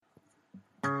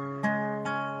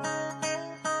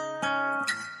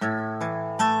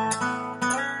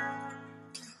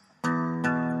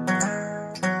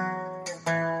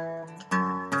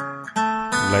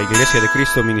La Iglesia de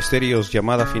Cristo Ministerios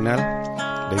Llamada Final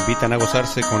le invitan a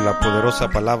gozarse con la poderosa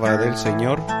palabra del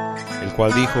Señor, el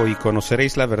cual dijo: y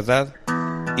conoceréis la verdad,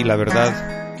 y la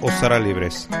verdad os hará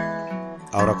libres.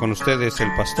 Ahora con ustedes el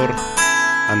pastor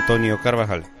Antonio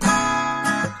Carvajal.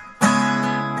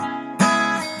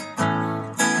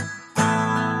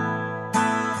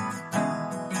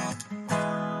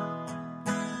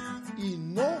 Y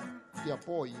no te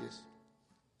apoyes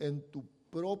en tu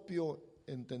propio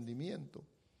entendimiento.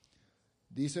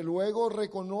 Dice luego: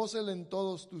 reconócele en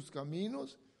todos tus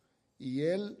caminos y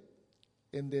Él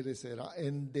enderezará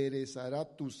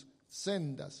tus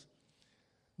sendas.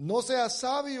 No seas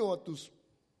sabio a tus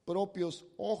propios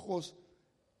ojos,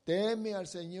 teme al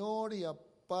Señor y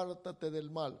apártate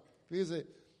del mal. Fíjese,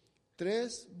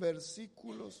 3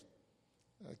 versículos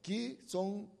aquí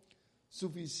son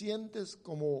suficientes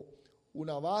como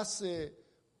una base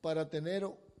para tener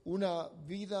una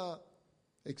vida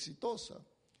exitosa.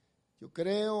 Yo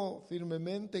creo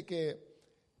firmemente que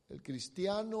el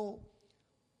cristiano,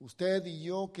 usted y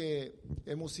yo, que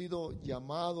hemos sido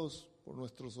llamados por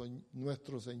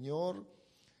nuestro Señor,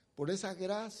 por esa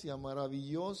gracia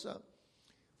maravillosa,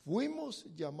 fuimos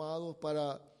llamados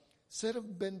para ser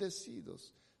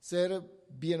bendecidos, ser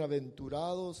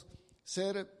bienaventurados,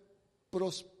 ser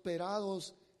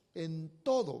prosperados en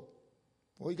todo.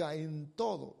 Oiga, en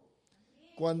todo.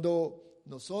 Cuando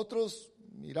nosotros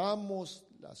miramos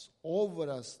las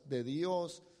obras de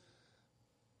Dios,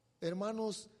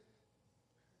 hermanos,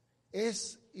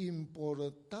 es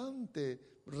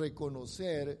importante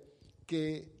reconocer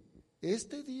que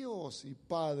este Dios y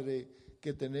Padre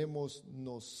que tenemos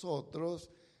nosotros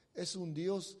es un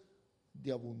Dios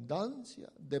de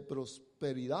abundancia, de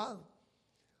prosperidad.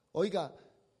 Oiga,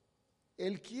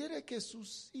 Él quiere que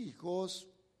sus hijos,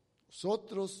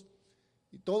 nosotros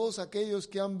y todos aquellos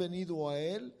que han venido a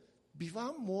Él,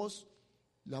 vivamos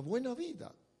la buena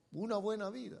vida, una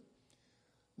buena vida.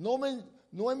 No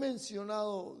he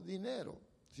mencionado dinero,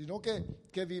 sino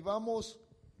que vivamos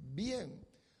bien,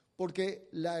 porque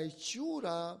la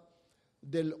hechura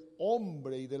del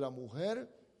hombre y de la mujer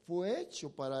fue hecho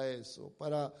para eso,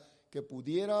 para que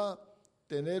pudiera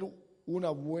tener una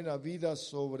buena vida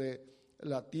sobre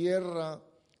la tierra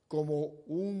como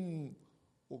un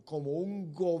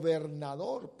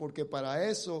gobernador, porque para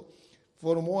eso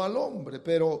formó al hombre.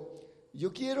 Pero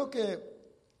yo quiero que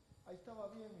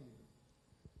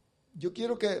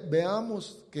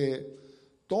veamos que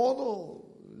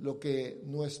todo lo que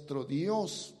nuestro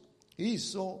Dios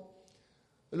hizo,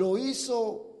 lo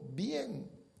hizo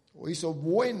bien, lo hizo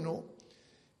bueno,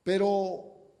 pero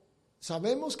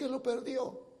sabemos que lo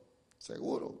perdió,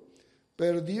 seguro.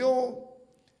 Perdió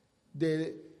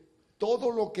de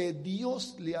todo lo que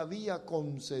Dios le había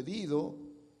concedido,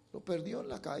 lo perdió en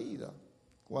la caída.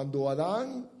 Cuando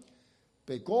Adán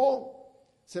pecó,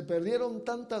 se perdieron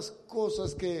tantas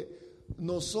cosas que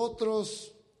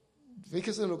nosotros,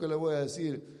 fíjese lo que le voy a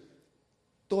decir,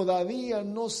 todavía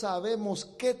no sabemos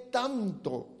qué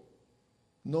tanto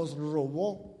nos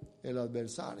robó el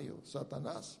adversario,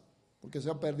 Satanás, porque se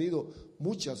han perdido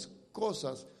muchas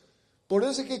cosas. Por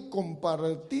eso es que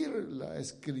compartir la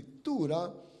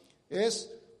Escritura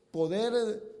es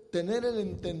poder tener el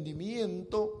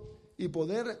entendimiento y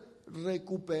poder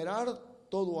recuperar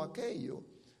todo aquello.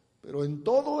 Pero en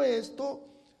todo esto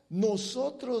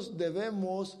nosotros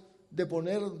debemos de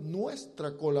poner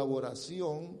nuestra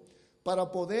colaboración para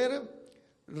poder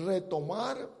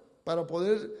retomar, para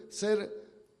poder ser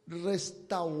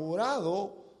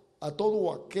restaurado a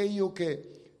todo aquello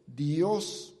que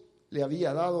Dios le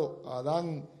había dado a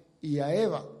Adán y a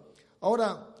Eva.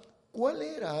 Ahora, ¿cuál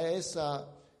era esa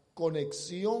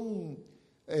conexión,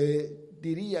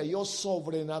 diría yo,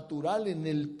 sobrenatural en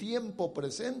el tiempo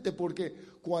presente?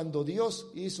 Porque cuando Dios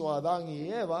hizo a Adán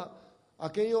y Eva,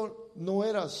 aquello no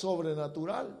era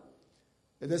sobrenatural.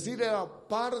 Es decir, era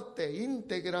parte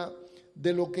íntegra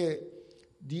de lo que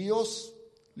Dios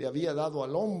le había dado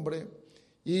al hombre.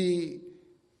 ¿Y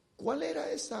cuál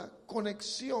era esa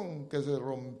conexión que se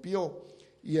rompió?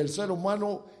 Y el ser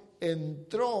humano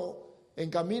entró en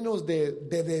caminos de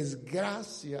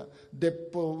desgracia, de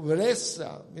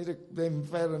pobreza, mire, de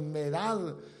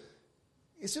enfermedad.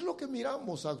 Eso es lo que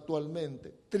miramos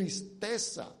actualmente,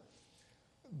 tristeza.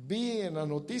 Vi en las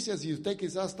noticias, y usted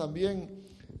quizás también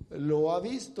lo ha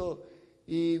visto,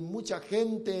 y mucha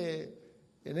gente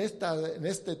en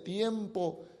este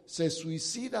tiempo se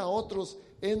suicida, otros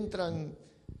entran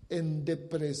en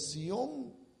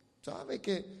depresión. ¿Sabe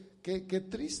qué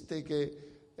triste que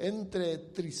entre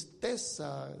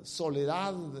tristeza,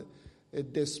 soledad,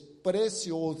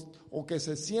 desprecio, o que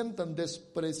se sientan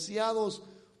despreciados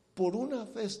por una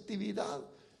festividad?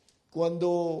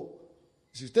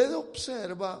 Si usted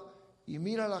observa y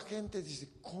mira a la gente, dice,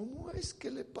 ¿cómo es que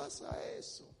le pasa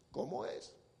eso? ¿Cómo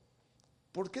es?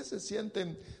 ¿Por qué se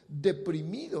sienten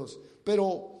deprimidos?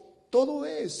 Pero todo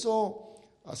eso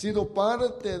ha sido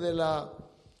parte del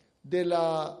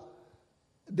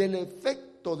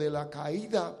efecto de la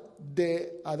caída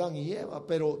de Adán y Eva,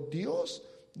 pero Dios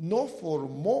no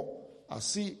formó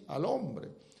así al hombre.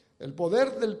 El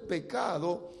poder del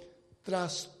pecado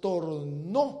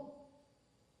trastornó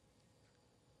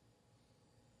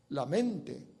la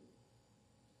mente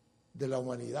de la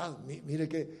humanidad. Mire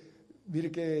que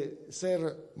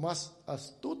ser más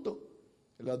astuto,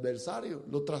 el adversario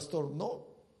lo trastornó.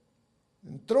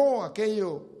 Entró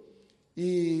aquello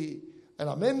y en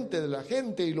la mente de la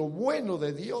gente, y lo bueno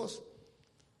de Dios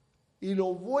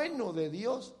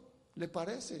le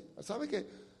parece. ¿Sabe que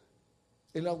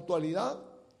en la actualidad,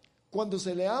 cuando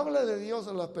se le habla de Dios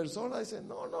a las personas, dicen,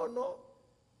 no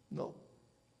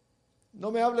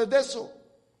me hables de eso?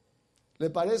 Le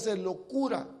parece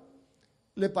locura,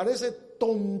 le parece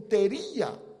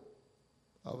tontería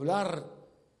hablar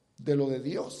de lo de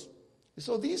Dios.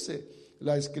 Eso dice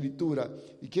la Escritura.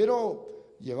 Y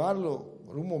quiero llevarlo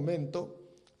por un momento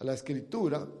a la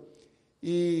Escritura.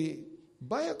 Y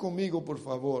vaya conmigo, por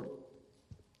favor,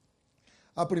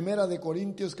 a Primera de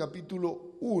Corintios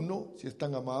capítulo 1, si es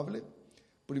tan amable.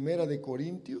 Primera de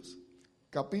Corintios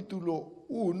capítulo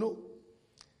 1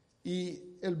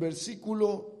 y el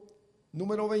versículo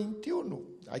número 21.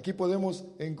 Aquí podemos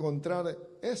encontrar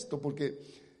esto, porque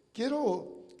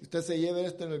quiero que usted se lleve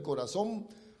esto en el corazón,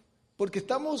 porque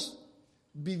estamos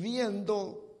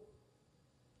viviendo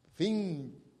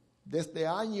fin de este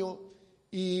año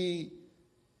y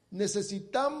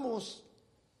necesitamos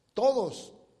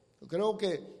todos, yo creo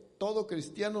que todo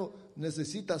cristiano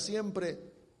necesita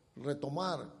siempre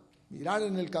retomar, mirar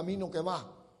en el camino que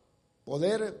va,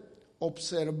 poder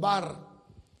observar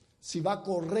si va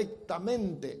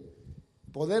correctamente,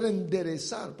 poder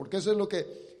enderezar, porque eso es lo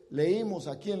que leímos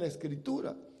aquí en la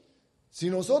Escritura. Si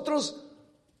nosotros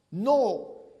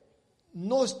no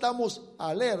estamos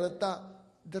alerta,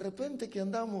 de repente que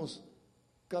andamos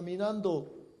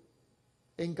caminando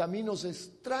en caminos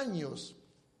extraños.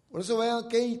 Por eso vean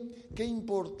qué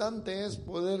importante es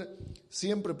poder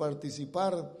siempre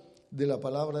participar de la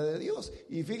palabra de Dios.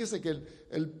 Y fíjese que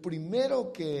el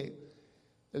primero que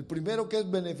es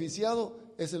beneficiado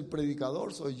es el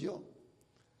predicador, soy yo.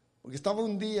 Porque estaba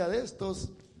un día de estos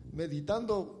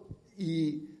meditando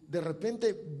y de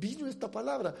repente vino esta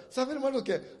palabra. ¿Saben, hermanos,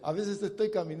 que a veces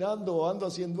estoy caminando o ando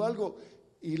haciendo algo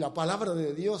y la palabra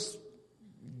de Dios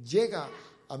llega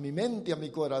a mi mente, a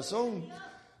mi corazón?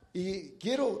 Y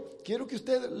quiero que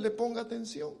usted le ponga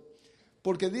atención,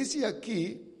 porque dice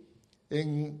aquí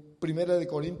en 1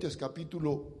 Corintios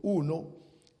capítulo 1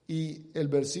 y el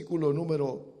versículo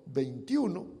número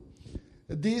 21,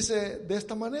 dice de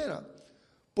esta manera: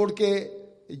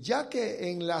 porque ya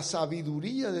que en la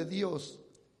sabiduría de Dios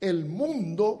el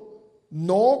mundo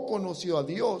no conoció a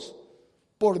Dios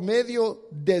por medio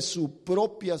de su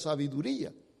propia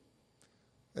sabiduría.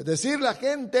 Es decir, la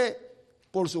gente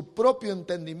por su propio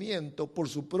entendimiento, por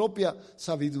su propia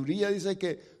sabiduría, dice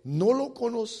que no lo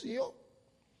conoció.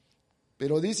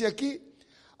 Pero dice aquí,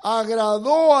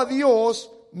 agradó a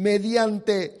Dios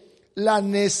mediante la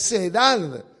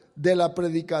necedad de la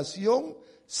predicación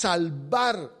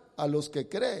salvar a los que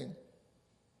creen.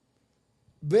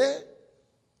 ¿Ve?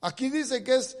 Aquí dice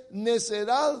que es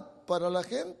necedad para la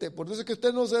gente. Por eso es que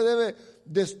usted no se debe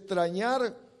de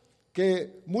extrañar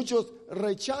que muchos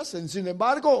rechacen. Sin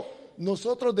embargo,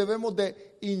 nosotros debemos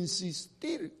de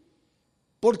insistir,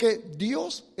 porque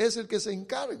Dios es el que se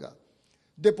encarga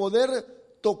de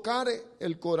poder tocar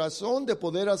el corazón, de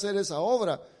poder hacer esa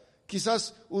obra.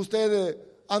 Quizás usted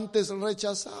antes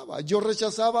rechazaba, yo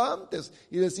rechazaba antes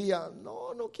y decía,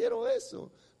 no quiero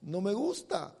eso, no me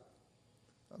gusta.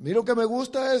 A mí lo que me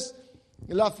gusta es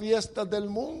la fiesta del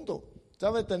mundo.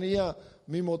 ¿Sabe? Tenía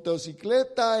mi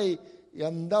motocicleta y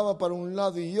andaba para un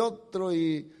lado y otro,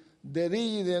 y de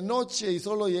día y de noche, y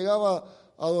solo llegaba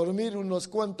a dormir unas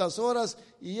cuantas horas,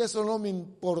 y eso no me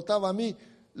importaba a mí.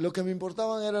 Lo que me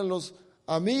importaban eran los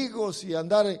amigos y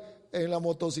andar en la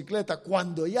motocicleta.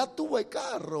 Cuando ya tuve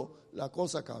carro, la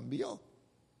cosa cambió.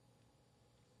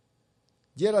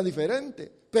 Y era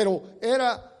diferente, pero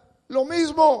era lo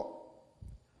mismo.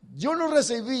 Yo no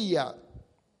recibía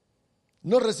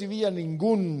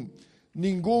ningún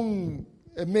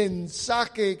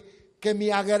mensaje que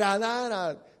me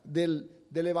agradara del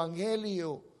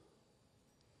evangelio.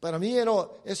 Para mí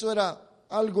eso era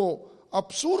algo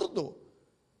absurdo.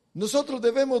 Nosotros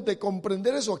debemos de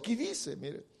comprender eso. Aquí dice,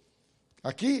 mire,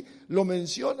 aquí lo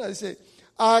menciona, dice,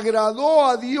 agradó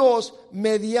a Dios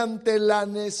mediante la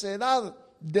necedad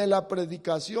de la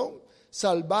predicación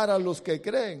salvar a los que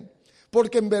creen.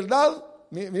 Porque en verdad,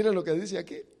 miren lo que dice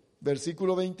aquí,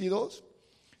 versículo 22,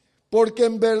 porque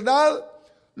en verdad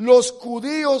los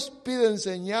judíos piden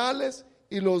señales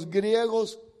y los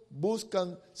griegos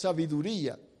buscan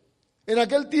sabiduría. En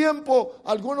aquel tiempo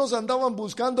algunos andaban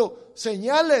buscando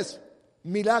señales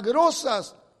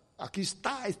milagrosas. Aquí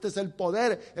está, este es el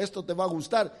poder, esto te va a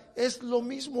gustar. Es lo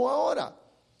mismo ahora.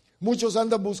 Muchos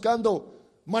andan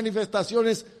buscando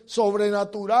manifestaciones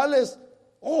sobrenaturales.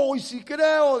 Hoy sí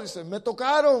creo, dicen, me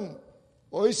tocaron.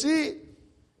 Hoy sí.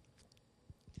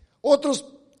 Otros,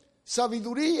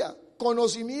 sabiduría,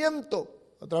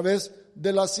 conocimiento a través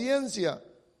de la ciencia.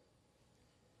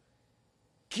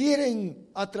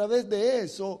 Quieren a través de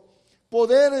eso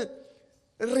poder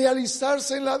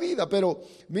realizarse en la vida. Pero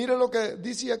mire lo que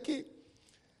dice aquí.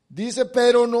 Dice,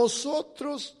 pero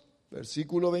nosotros,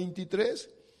 versículo 23,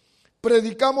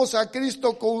 predicamos a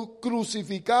Cristo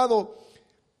crucificado,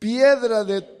 piedra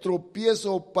de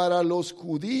tropiezo para los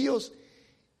judíos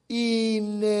y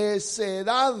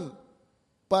necedad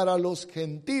para los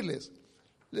gentiles.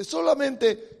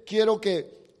 Solamente quiero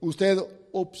que usted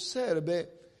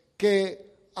observe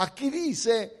que aquí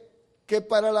dice que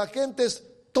para la gente es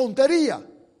tontería.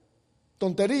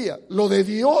 Lo de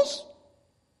Dios,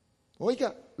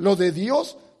 oiga, lo de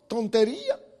Dios,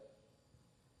 tontería.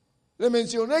 Le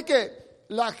mencioné que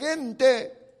la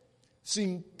gente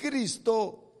sin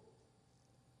Cristo,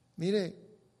 mire,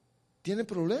 tiene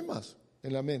problemas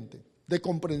en la mente de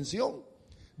comprensión,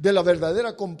 de la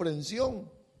verdadera comprensión.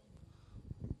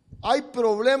 Hay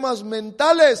problemas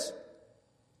mentales,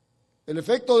 el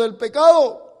efecto del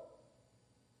pecado,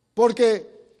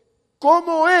 porque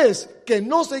 ¿cómo es que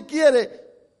no se quiere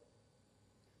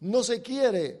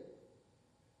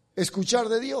escuchar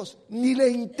de Dios? Ni le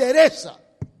interesa,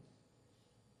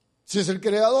 si es el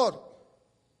creador.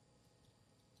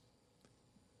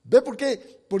 ¿Ve por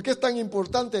qué es tan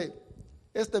importante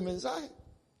este mensaje?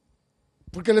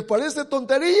 Porque les parece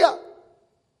tontería.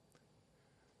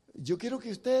 Yo quiero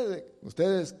que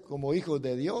ustedes como hijos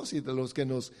de Dios y de los que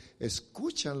nos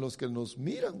escuchan, los que nos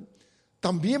miran,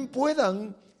 también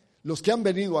puedan, los que han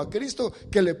venido a Cristo,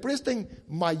 que le presten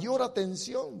mayor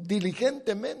atención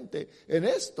diligentemente en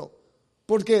esto.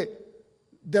 Porque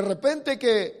de repente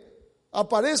que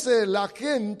aparece la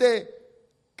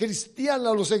gente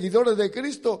cristiana, los seguidores de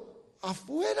Cristo,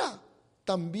 afuera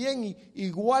también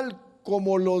igual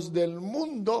como los del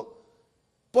mundo,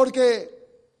 porque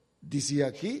dice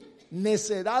aquí,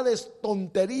 necedades,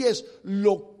 tonterías,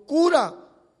 locura.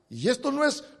 Y esto no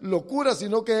es locura,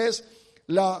 sino que es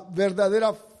la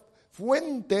verdadera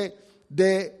fuente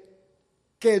de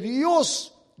que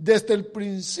Dios desde el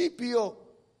principio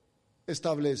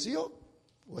estableció.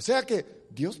 O sea que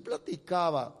Dios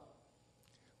platicaba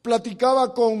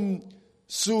con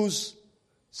sus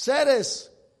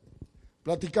seres,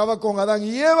 platicaba con Adán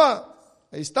y Eva,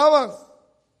 ahí estaban.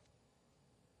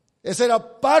 Esa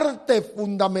era parte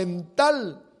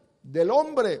fundamental del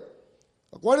hombre.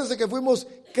 Acuérdense que fuimos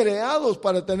creados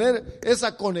para tener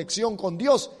esa conexión con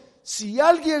Dios. Si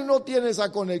alguien no tiene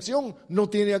esa conexión, no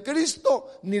tiene a Cristo,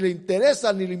 ni le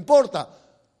interesa, ni le importa.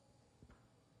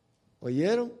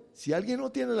 ¿Oyeron? Si alguien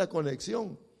no tiene la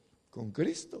conexión con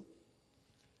Cristo,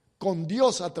 con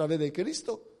Dios a través de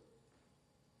Cristo,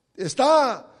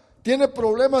 tiene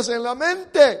problemas en la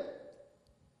mente.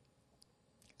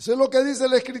 Eso es lo que dice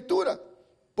la Escritura,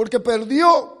 porque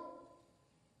perdió,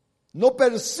 no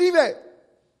percibe.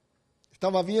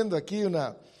 Estaba viendo aquí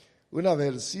una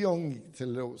versión, se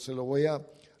lo voy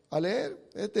a leer,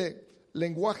 este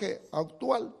lenguaje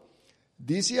actual.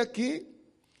 Dice aquí,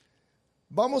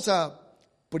 vamos a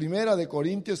Primera de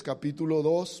Corintios capítulo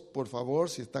 2, por favor,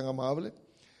 si es tan amable.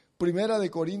 Primera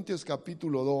de Corintios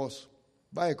capítulo 2,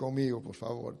 vaya conmigo, por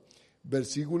favor,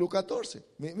 versículo 14.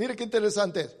 Mire qué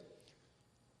interesante es.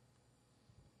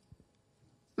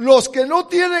 Los que no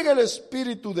tienen el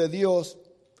Espíritu de Dios,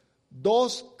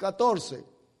 2:14.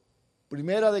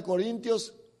 Primera de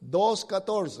Corintios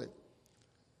 2:14.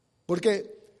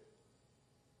 Porque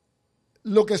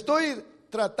lo que estoy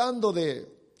tratando de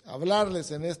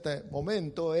hablarles en este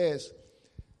momento es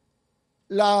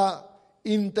la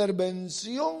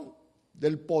intervención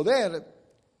del poder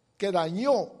que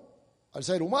dañó al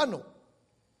ser humano.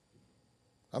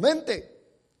 La mente,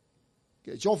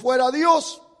 que echó fuera a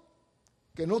Dios,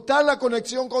 que no está en la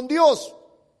conexión con Dios.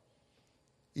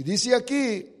 Y dice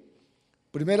aquí,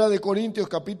 Primera de Corintios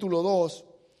capítulo 2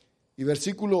 y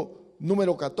versículo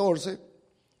número 14,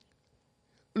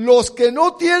 los que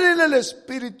no tienen el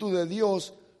Espíritu de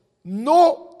Dios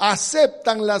no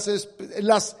aceptan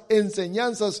las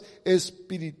enseñanzas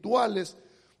espirituales,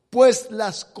 pues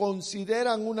las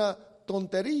consideran una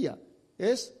tontería.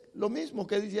 Es lo mismo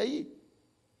que dice ahí.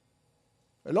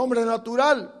 El hombre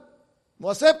natural no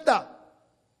acepta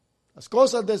las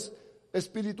cosas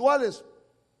espirituales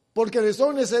porque le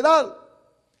son necedad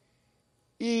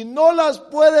y no las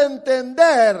puede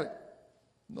entender,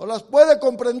 no las puede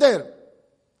comprender.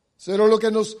 Eso era lo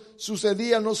que nos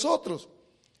sucedía a nosotros.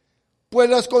 Pues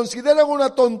las consideran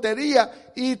una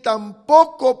tontería y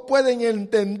tampoco pueden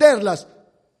entenderlas.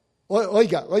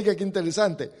 Oiga qué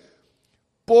interesante.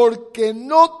 Porque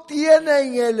no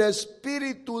tienen el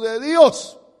Espíritu de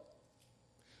Dios.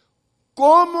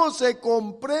 ¿Cómo se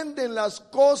comprenden las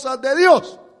cosas de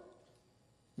Dios?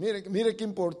 Mire qué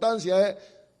importancia,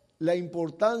 la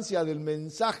importancia del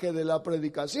mensaje de la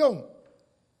predicación.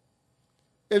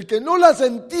 El que no las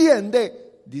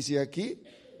entiende, dice aquí,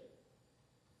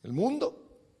 el mundo,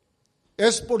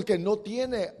 es porque no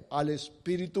tiene al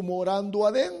Espíritu morando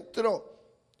adentro.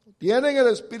 Tienen el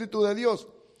Espíritu de Dios.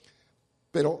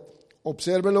 Pero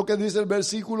observe lo que dice el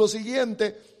versículo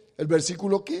siguiente, el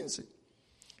versículo 15.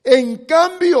 En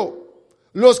cambio,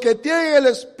 los que tienen el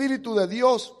Espíritu de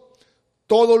Dios,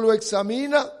 todo lo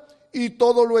examina y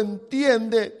todo lo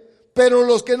entiende, pero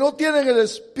los que no tienen el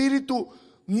Espíritu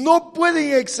no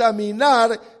pueden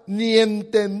examinar ni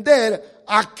entender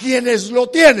a quienes lo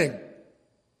tienen.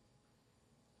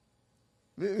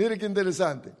 Mire qué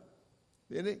interesante.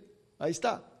 Mire, ahí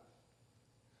está.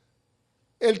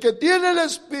 El que tiene el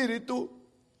Espíritu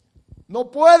no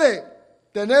puede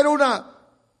tener una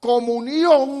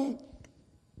comunión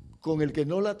con el que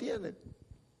no la tiene.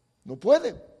 No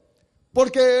puede.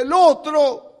 Porque el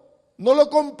otro no lo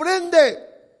comprende.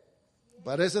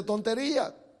 Parece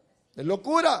tontería. Es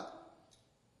locura.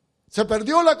 Se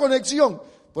perdió la conexión.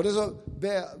 Por eso,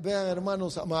 vean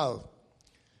hermanos amados.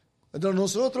 Cuando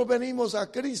nosotros venimos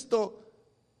a Cristo,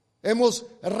 hemos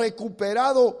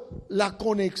recuperado la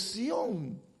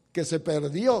conexión que se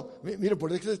perdió. Mire,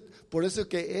 por eso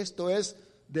que esto es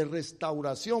de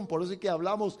restauración, por eso es que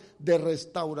hablamos de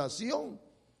restauración.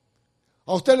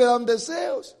 A usted le dan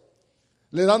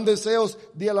deseos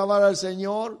de alabar al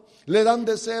Señor, le dan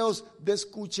deseos de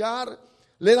escuchar,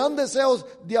 le dan deseos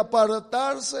de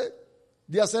apartarse,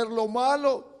 de hacer lo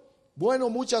malo. Bueno,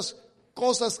 muchas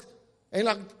cosas en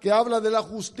las que habla de la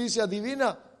justicia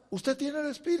divina. Usted tiene el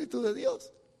Espíritu de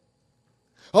Dios.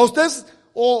 A usted,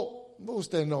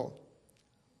 usted no.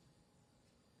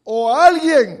 O a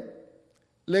alguien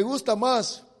le gusta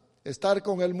más estar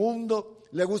con el mundo,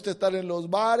 le gusta estar en los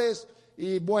bares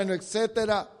y bueno,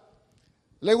 etcétera.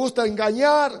 Le gusta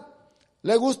engañar,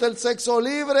 le gusta el sexo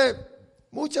libre,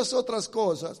 muchas otras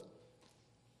cosas.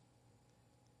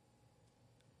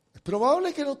 Es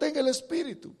probable que no tenga el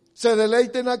Espíritu. Se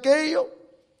deleite en aquello,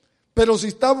 pero si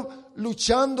está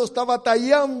luchando, está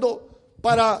batallando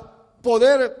para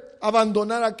poder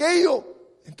abandonar aquello,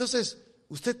 entonces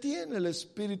usted tiene el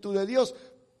Espíritu de Dios.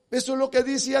 Eso es lo que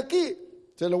dice aquí.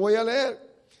 Se lo voy a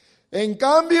leer. En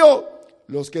cambio,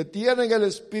 los que tienen el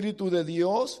Espíritu de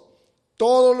Dios,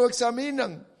 todo lo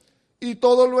examinan y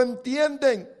todo lo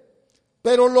entienden.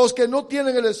 Pero los que no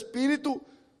tienen el Espíritu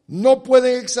no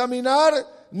pueden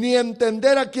examinar ni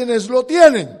entender a quienes lo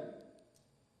tienen.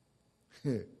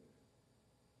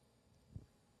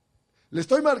 Le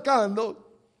estoy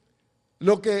marcando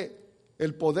lo que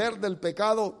el poder del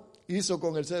pecado hizo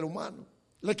con el ser humano.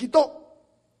 Le quitó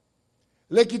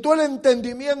el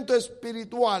entendimiento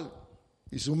espiritual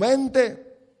y su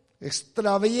mente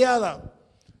extraviada,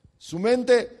 su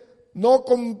mente no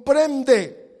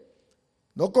comprende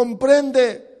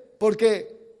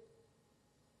porque,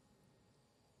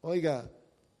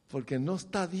 porque no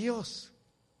está Dios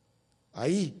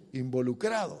ahí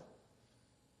involucrado.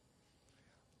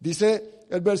 Dice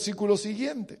el versículo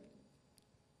siguiente,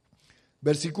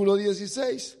 versículo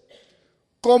 16,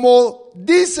 como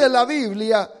dice la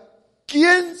Biblia,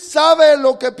 ¿quién sabe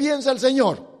lo que piensa el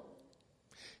Señor?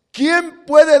 ¿Quién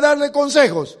puede darle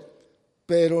consejos?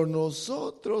 Pero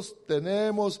nosotros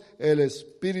tenemos el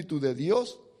Espíritu de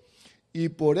Dios y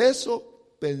por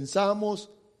eso pensamos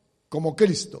como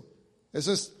Cristo.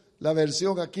 Esa es la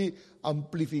versión aquí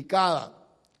amplificada,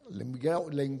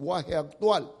 el lenguaje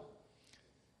actual,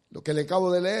 lo que le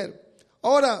acabo de leer.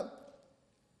 Ahora,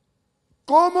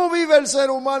 ¿cómo vive el ser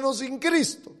humano sin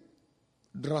Cristo?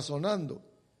 Razonando,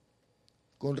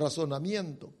 con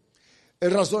razonamiento.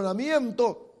 El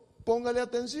razonamiento, póngale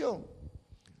atención,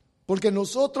 porque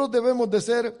nosotros debemos de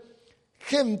ser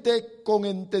gente con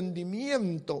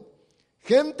entendimiento,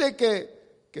 gente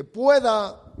que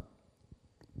pueda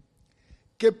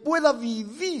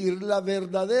vivir la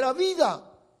verdadera vida.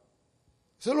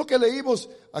 Eso es lo que leímos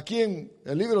aquí en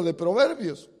el libro de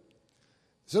Proverbios.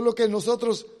 Eso es lo que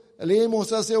nosotros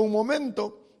leímos hace un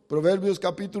momento, Proverbios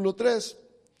capítulo 3.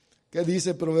 ¿Qué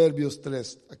dice Proverbios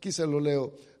 3? Aquí se lo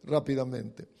leo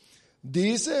rápidamente.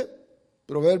 Dice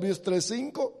Proverbios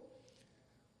 3:5,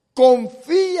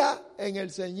 confía en el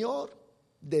Señor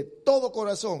de todo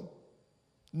corazón.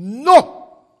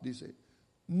 No, dice,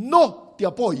 no te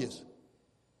apoyes.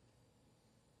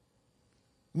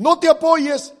 No te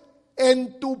apoyes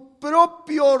en tu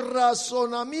propio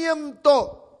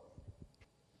razonamiento.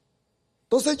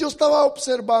 Entonces yo estaba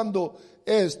observando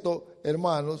esto,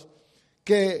 hermanos,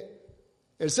 que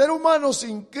el ser humano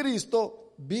sin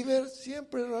Cristo vive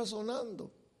siempre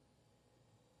razonando.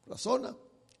 Razona.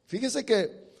 Fíjese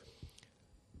que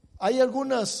hay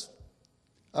algunas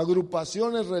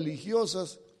agrupaciones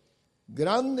religiosas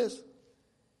grandes.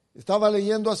 Estaba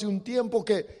leyendo hace un tiempo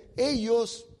que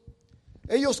ellos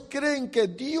creen que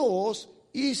Dios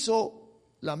hizo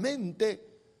la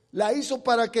mente, la hizo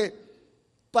para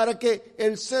que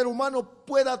el ser humano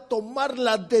pueda tomar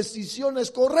las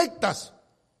decisiones correctas.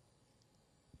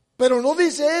 Pero no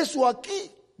dice eso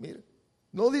aquí. Mire,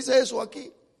 no dice eso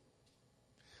aquí.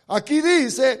 Aquí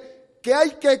dice que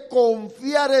hay que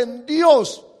confiar en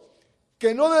Dios,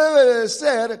 que no debe de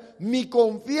ser mi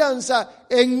confianza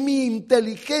en mi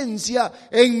inteligencia,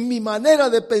 en mi manera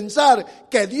de pensar,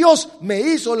 que Dios me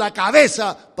hizo la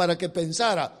cabeza para que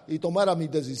pensara y tomara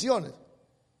mis decisiones.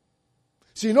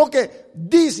 Sino que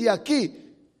dice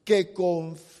aquí que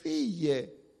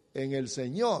confíe en el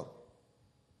Señor.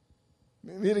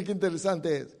 Miren qué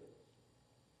interesante es.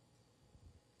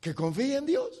 Que confíe en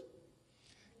Dios.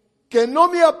 Que no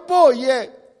me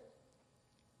apoye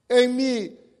en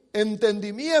mi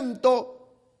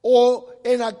entendimiento o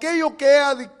en aquello que he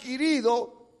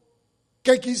adquirido,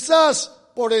 que quizás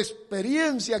por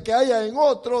experiencia que haya en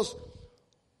otros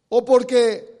o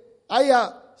porque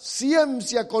haya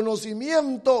ciencia,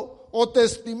 conocimiento o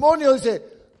testimonio. Dice,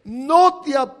 no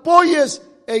te apoyes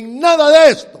en nada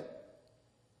de esto.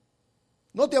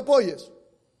 No te apoyes.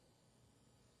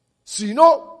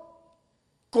 Sino,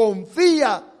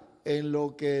 confía en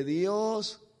lo que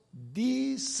Dios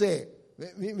dice.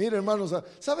 Mire, hermanos,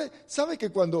 ¿sabe que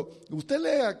cuando usted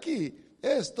lee aquí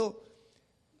esto,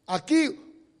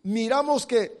 aquí miramos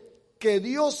que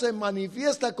Dios se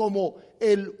manifiesta como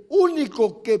el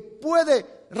único que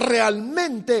puede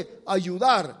realmente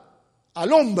ayudar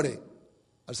al hombre,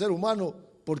 al ser humano,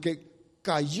 porque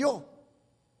cayó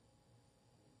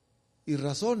y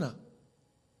razona.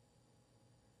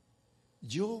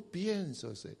 Yo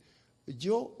pienso,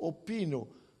 yo opino,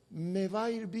 me va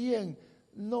a ir bien,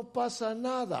 no pasa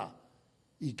nada.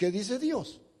 ¿Y qué dice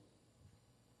Dios?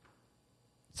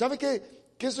 ¿Sabe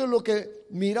que eso es lo que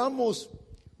miramos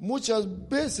muchas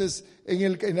veces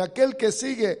en aquel que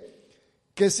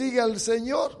sigue al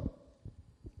Señor?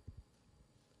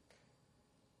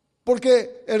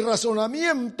 Porque el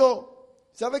razonamiento,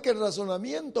 ¿sabe que el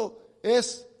razonamiento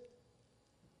es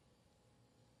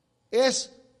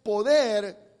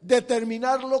poder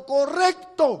determinar lo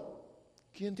correcto?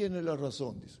 ¿Quién tiene la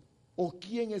razón? Dice. ¿O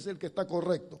quién es el que está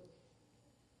correcto?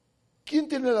 ¿Quién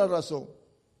tiene la razón?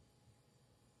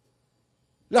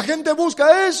 La gente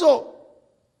busca eso.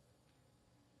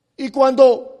 Y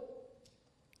cuando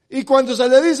se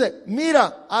le dice,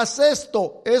 mira, haz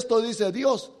esto dice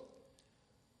Dios.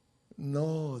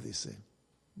 No, dice,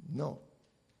 no.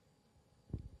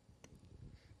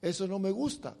 Eso no me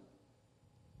gusta.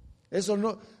 Eso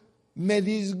no, me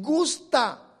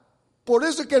disgusta. Por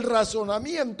eso es que el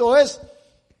razonamiento es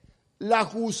la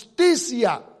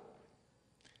justicia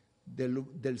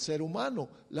del ser humano.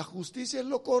 La justicia es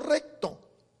lo correcto,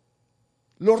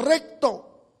 lo recto.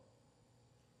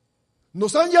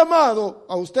 Nos han llamado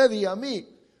a usted y a mí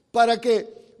para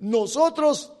que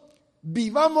nosotros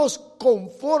vivamos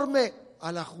conforme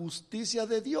a la justicia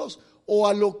de Dios o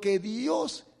a lo que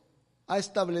Dios ha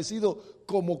establecido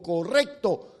como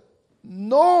correcto.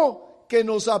 No que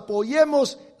nos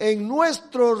apoyemos en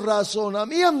nuestro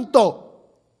razonamiento.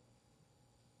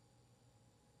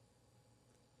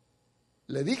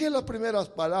 Le dije en las primeras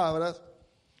palabras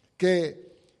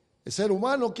que el ser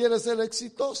humano quiere ser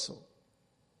exitoso,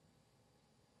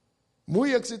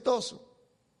 muy exitoso.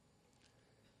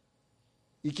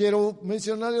 Y quiero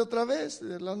mencionarle otra vez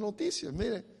las noticias.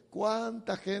 Mire,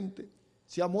 cuánta gente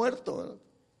se ha muerto, ¿verdad?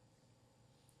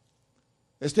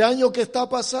 Este año que está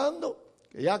pasando,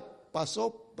 que ya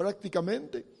pasó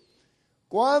prácticamente,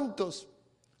 cuántos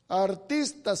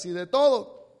artistas y de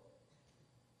todo.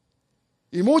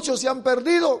 Y muchos se han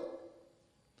perdido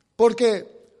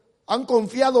porque han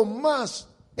confiado más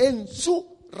en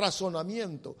su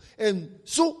razonamiento, en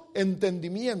su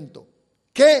entendimiento,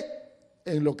 que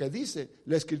en lo que dice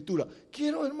la Escritura.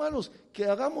 Quiero, hermanos, que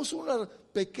hagamos una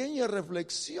pequeña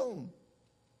reflexión.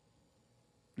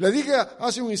 Le dije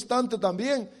hace un instante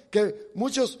también que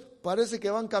muchos parece que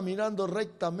van caminando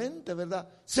rectamente, ¿verdad?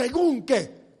 ¿Según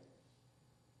qué?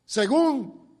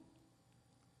 Según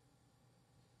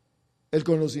el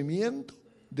conocimiento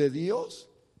de Dios,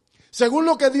 según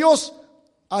lo que Dios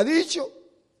ha dicho,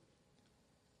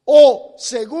 o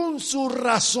según su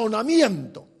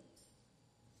razonamiento.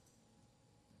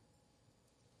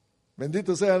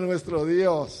 Bendito sea nuestro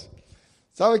Dios.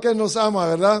 ¿Sabe que nos ama,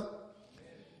 verdad?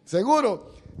 Seguro.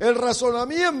 El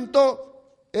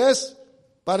razonamiento es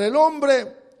para el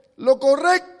hombre lo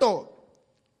correcto.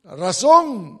 La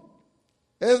razón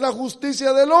es la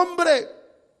justicia del hombre.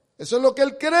 Eso es lo que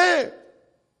él cree.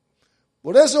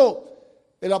 Por eso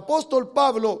el apóstol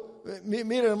Pablo,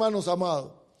 miren hermanos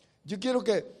amados, yo quiero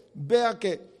que vea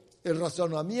que el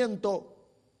razonamiento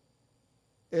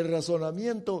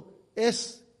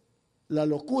es la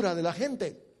locura de la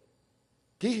gente.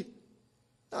 ¿Qué?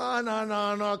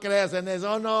 No creas en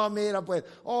eso. No, mira pues,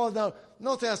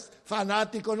 no seas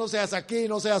fanático, no seas aquí,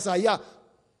 no seas allá.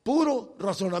 Puro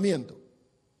razonamiento.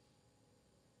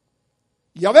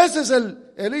 Y a veces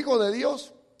el Hijo de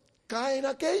Dios cae en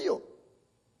aquello.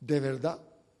 De verdad.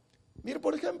 Mire,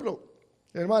 por ejemplo,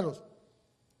 hermanos,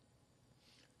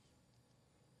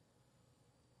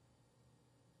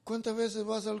 ¿cuántas veces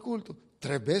vas al culto?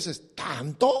 3 veces.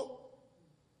 ¿Tanto?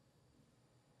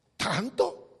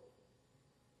 ¿Tanto?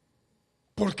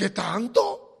 ¿Por qué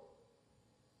tanto?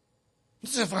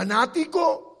 ¿Es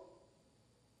fanático?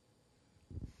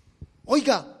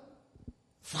 Oiga,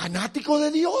 ¿fanático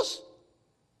de Dios?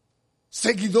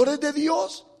 ¿Seguidores de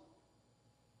Dios?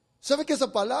 ¿Sabe que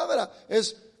esa palabra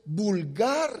es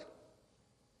vulgar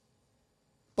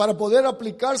para poder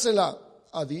aplicársela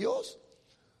a Dios?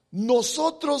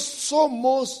 Nosotros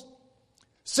somos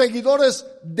seguidores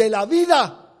de la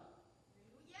vida.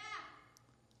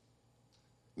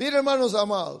 Mire, hermanos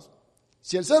amados,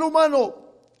 si el ser humano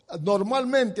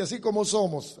normalmente, así como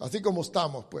somos, así como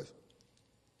estamos, pues,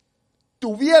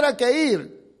 tuviera que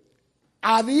ir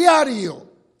a diario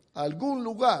a algún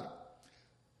lugar,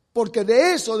 porque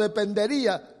de eso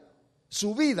dependería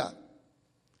su vida,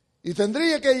 y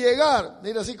tendría que llegar,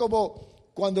 mire, así como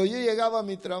cuando yo llegaba a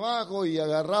mi trabajo y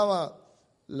agarraba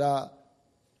la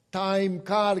time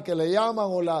card que le llaman,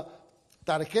 o la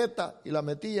tarjeta, y la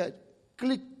metía,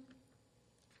 clic,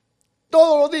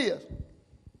 todos los días.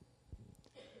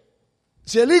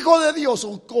 Si el Hijo de Dios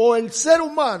o el ser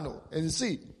humano en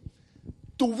sí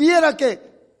tuviera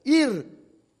que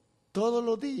ir todos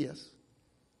los días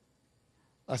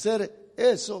a hacer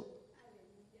eso,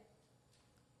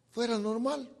 fuera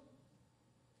normal.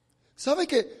 ¿Sabe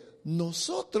que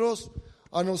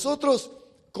a nosotros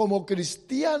como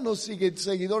cristianos y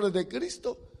seguidores de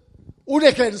Cristo, un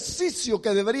ejercicio que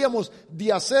deberíamos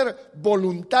de hacer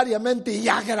voluntariamente y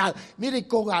mire,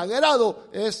 con agrado,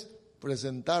 es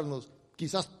presentarnos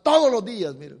quizás todos los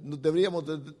días? Mire, deberíamos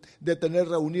de tener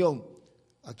reunión.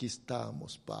 Aquí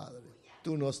estamos, Padre,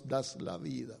 tú nos das la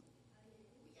vida,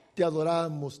 te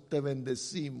adoramos, te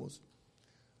bendecimos.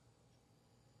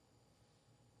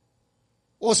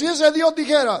 O si ese Dios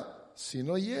dijera, si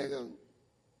no llegan,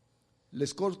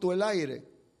 les corto el aire,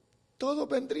 todos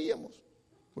vendríamos,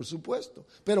 por supuesto.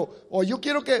 Pero yo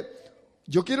quiero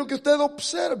que usted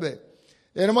observe,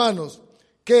 hermanos,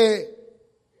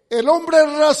 que el hombre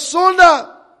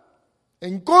razona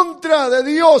en contra de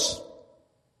Dios,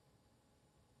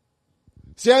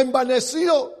 se ha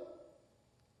envanecido.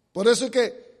 Por eso es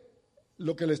que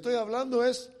lo que le estoy hablando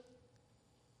es,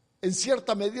 en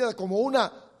cierta medida, como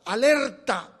una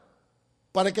alerta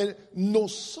para que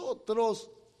nosotros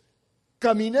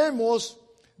caminemos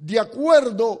de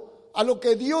acuerdo a lo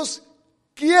que Dios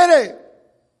quiere.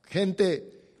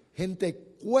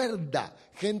 Gente cuerda,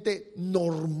 gente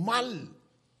normal,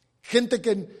 gente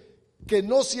que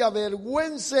no se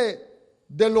avergüence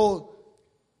de los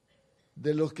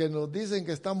que nos dicen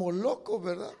que estamos locos,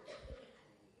 ¿verdad?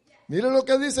 Miren lo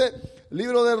que dice el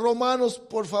libro de Romanos,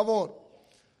 por favor.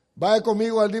 Vaya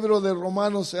conmigo al libro de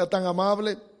Romanos, sea tan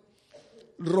amable.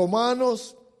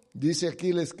 Romanos, dice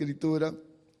aquí la Escritura.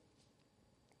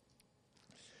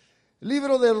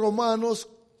 Libro de Romanos,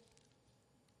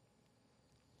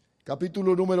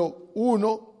 capítulo número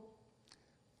 1.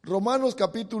 Romanos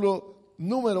capítulo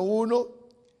número 1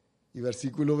 y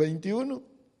versículo 21.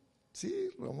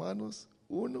 Sí, Romanos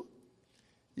 1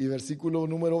 y versículo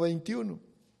número 21.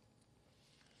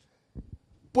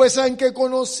 Pues aunque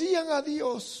conocían a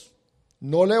Dios,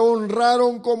 no le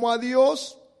honraron como a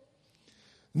Dios,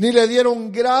 ni le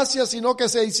dieron gracias, sino que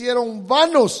se hicieron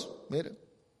vanos. Miren,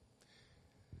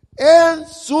 en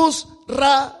sus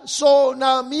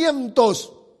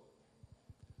razonamientos.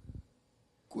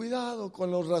 Cuidado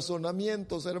con los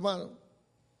razonamientos, hermano.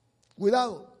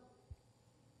 Cuidado.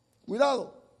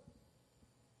 Cuidado.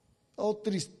 Oh,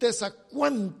 tristeza,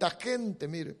 cuánta gente,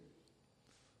 mire,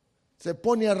 se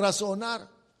pone a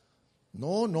razonar.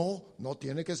 No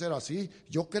tiene que ser así.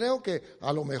 Yo creo que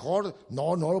a lo mejor,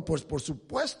 pues por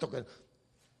supuesto que.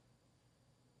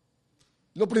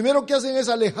 Lo primero que hacen es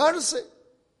alejarse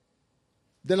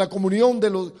de la comunión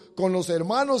con los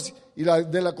hermanos y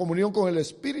de la comunión con el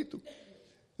Espíritu.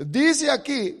 Dice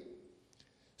aquí,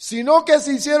 sino que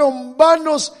se hicieron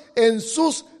vanos en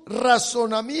sus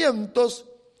razonamientos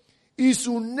y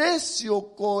su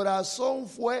necio corazón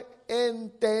fue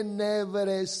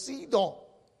entenebrecido.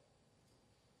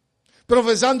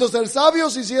 Profesando ser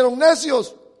sabios, se hicieron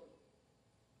necios.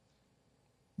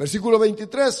 Versículo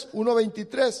 23,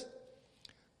 1:23.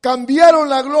 Cambiaron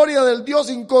la gloria del Dios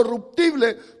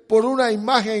incorruptible por una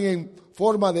imagen en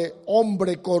forma de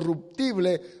hombre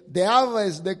corruptible, de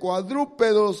aves, de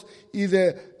cuadrúpedos y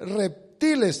de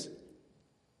reptiles.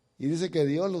 Y dice que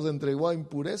Dios los entregó a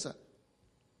impureza.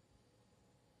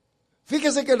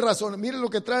 Fíjese que mire lo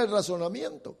que trae el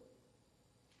razonamiento.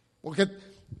 Porque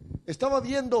estaba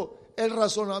viendo el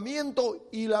razonamiento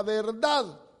y la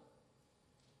verdad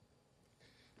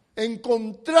en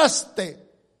contraste.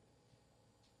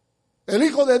 El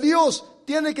Hijo de Dios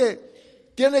tiene que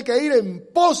ir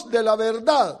en pos de la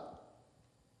verdad,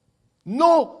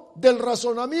 no del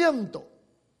razonamiento,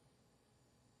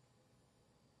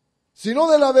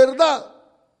 sino de la verdad.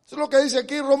 Eso es lo que dice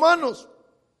aquí Romanos.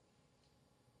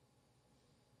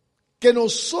 Que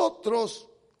nosotros,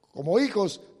 como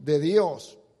hijos de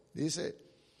Dios, dice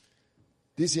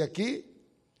aquí,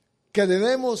 que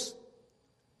debemos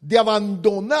de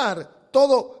abandonar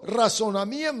todo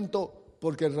razonamiento,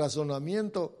 porque el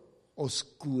razonamiento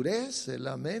oscurece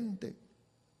la mente,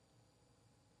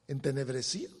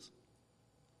 entenebrecidos,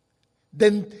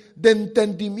 de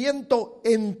entendimiento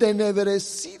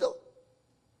entenebrecido.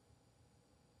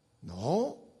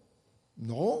 No.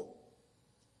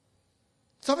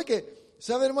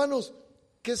 ¿Sabe, hermanos,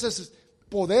 que ese es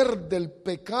poder del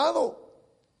pecado,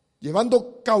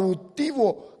 llevando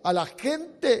cautivo a la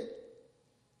gente?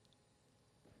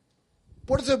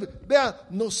 Por eso, vea,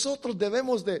 nosotros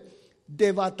debemos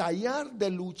de batallar, de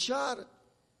luchar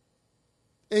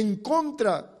en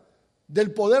contra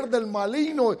del poder del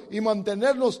maligno y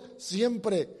mantenernos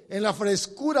siempre en la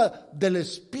frescura del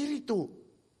Espíritu,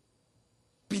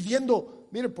 pidiendo,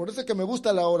 mire, por eso es que me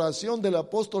gusta la oración del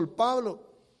apóstol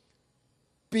Pablo,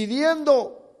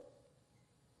 pidiendo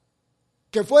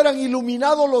que fueran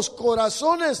iluminados los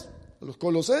corazones, los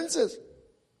colosenses,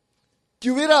 que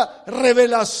hubiera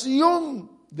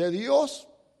revelación de Dios.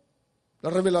 La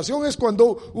revelación es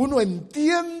cuando uno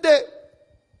entiende.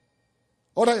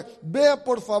 Ahora, vea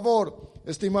por favor,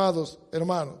 estimados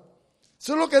hermanos,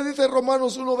 eso es lo que dice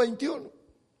Romanos 1:21.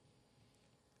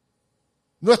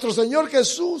 Nuestro Señor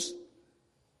Jesús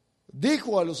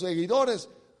dijo a los seguidores: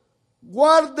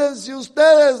 guárdense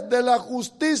ustedes de la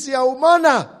justicia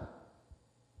humana,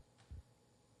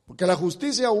 porque la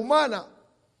justicia humana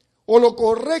o lo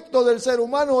correcto del ser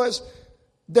humano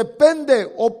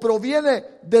depende o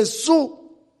proviene de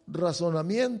su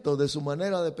razonamiento, de su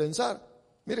manera de pensar.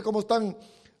 Mire cómo están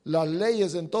las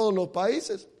leyes en todos los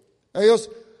países. Ellos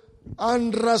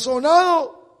han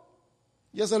razonado,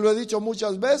 ya se lo he dicho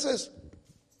muchas veces,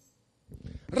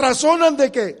 razonan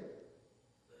de que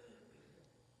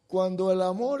cuando el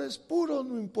amor es puro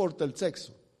no importa el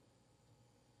sexo.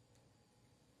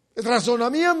 Es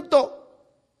razonamiento.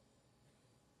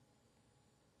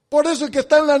 Por eso es que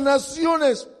están las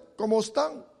naciones como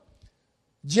están,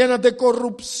 llenas de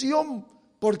corrupción,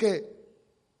 porque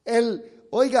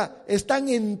están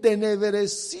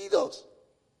entenebrecidos.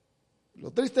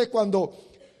 Lo triste es cuando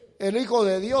el Hijo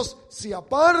de Dios se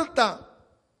aparta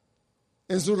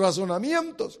en sus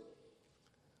razonamientos.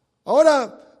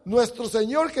 Ahora, nuestro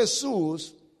Señor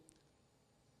Jesús,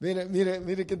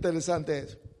 mire qué interesante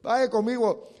es. Vaya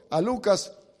conmigo a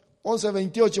Lucas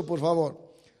 11:28, por favor.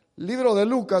 Libro de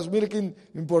Lucas, mire qué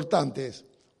importante es.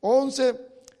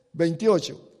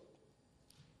 11:28.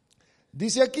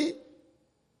 Dice aquí,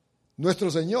 nuestro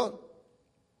Señor: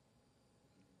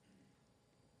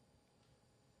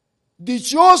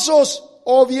 dichosos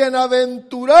o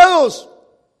bienaventurados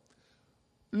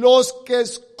los que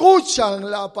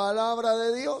escuchan la palabra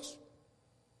de Dios.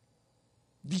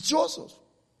 Dichosos.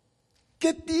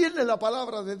 ¿Qué tiene la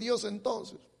palabra de Dios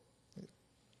entonces?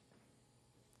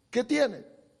 ¿Qué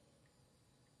tiene?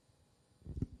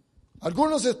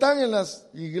 Algunos están en las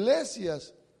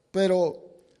iglesias, pero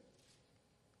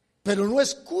pero no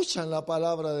escuchan la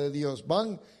palabra de Dios.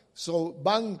 Van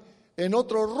en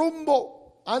otro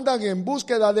rumbo, andan en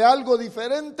búsqueda de algo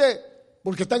diferente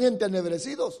porque están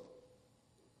entenebrecidos.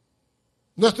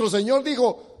 Nuestro Señor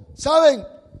dijo, ¿saben?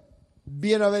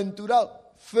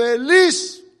 Bienaventurado,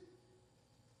 feliz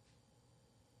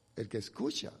el que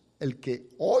escucha, el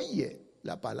que oye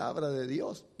la palabra de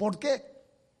Dios. ¿Por qué?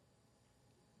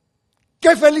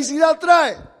 ¿Qué felicidad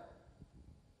trae?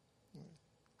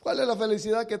 ¿Cuál es la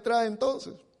felicidad que trae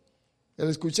entonces? El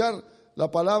escuchar la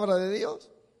palabra de Dios.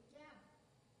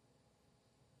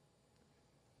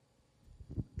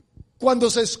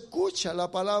 Cuando se escucha la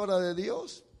palabra de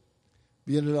Dios,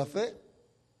 viene la fe.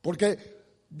 Porque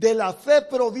de la fe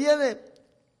proviene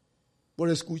por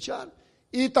escuchar.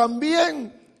 Y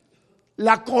también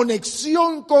la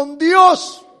conexión con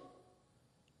Dios.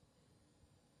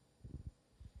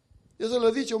 Yo se lo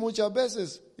he dicho muchas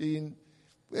veces y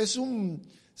es un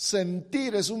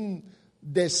sentir, es un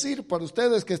decir para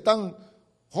ustedes que están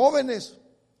jóvenes.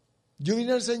 Yo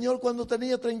vine al Señor cuando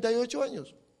tenía 38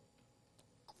 años.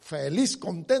 Feliz,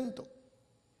 contento.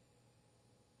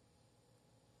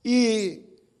 Y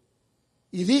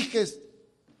dije,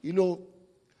 y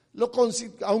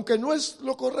aunque no es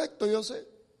lo correcto, yo sé.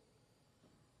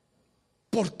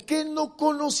 ¿Por qué no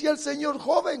conocí al Señor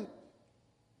joven?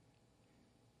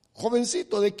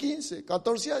 Jovencito de 15,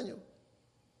 14 años.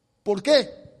 ¿Por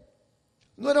qué?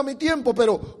 No era mi tiempo,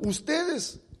 pero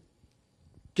ustedes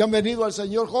que han venido al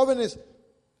Señor jóvenes,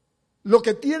 lo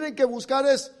que tienen que buscar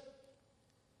es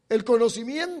el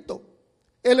conocimiento,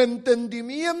 el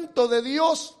entendimiento de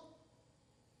Dios,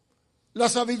 la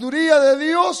sabiduría de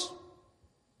Dios,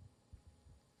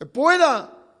 que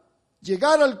pueda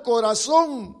llegar al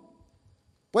corazón,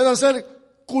 puedan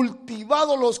ser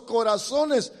cultivados los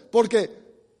corazones, porque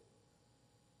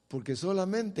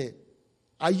solamente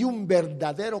hay un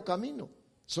verdadero camino,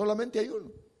 solamente hay uno,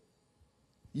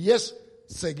 y es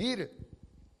seguir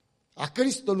a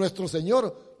Cristo nuestro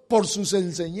Señor por sus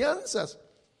enseñanzas.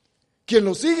 Quien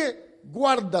lo sigue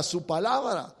guarda su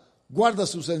palabra, guarda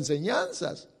sus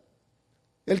enseñanzas.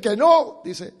 El que no,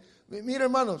 dice, mire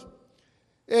hermanos,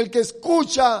 el que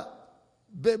escucha,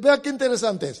 vea qué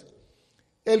interesante es,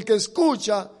 el que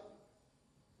escucha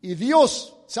y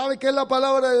Dios sabe que es la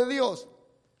palabra de Dios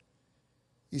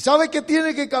y sabe que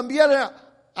tiene que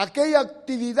cambiar aquella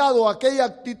actividad o aquella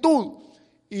actitud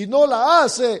y no la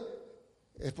hace,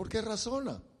 es porque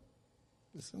razona.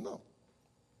 Dice, no.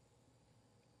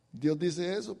 Dios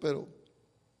dice eso, pero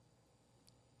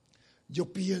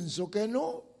yo pienso que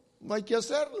no hay que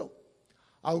hacerlo,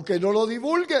 aunque no lo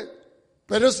divulgue,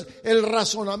 pero es el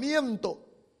razonamiento.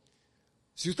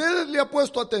 Si usted le ha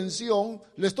puesto atención,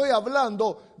 le estoy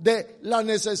hablando de la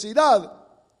necesidad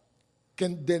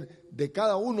de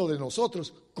cada uno de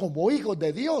nosotros como hijos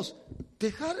de Dios,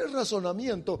 dejar el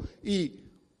razonamiento y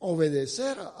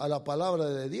obedecer a la palabra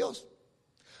de Dios.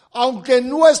 Aunque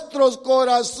nuestros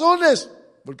corazones,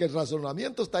 porque el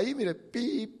razonamiento está ahí, mire,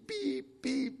 pi, pi,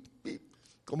 pi, pi,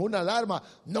 como una alarma,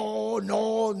 no.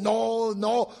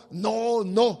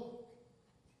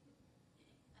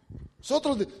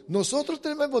 Nosotros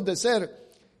tenemos de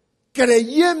ser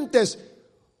creyentes,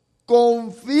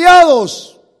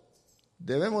 confiados.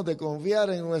 Debemos de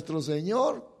confiar en nuestro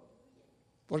Señor,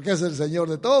 porque es el Señor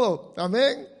de todo.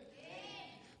 Amén.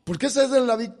 Porque esa es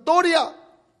la victoria,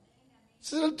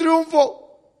 ese es el triunfo.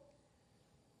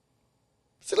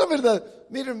 Esa es la verdad.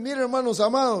 Miren hermanos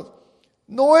amados,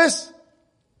 no es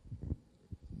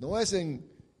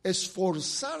en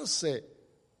esforzarse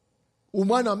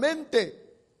humanamente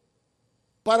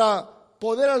para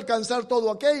poder alcanzar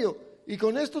todo aquello. Y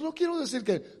con esto no quiero decir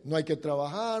que no hay que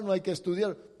trabajar, no hay que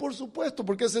estudiar, por supuesto,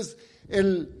 porque esa es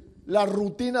la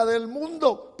rutina del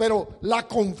mundo, pero la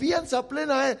confianza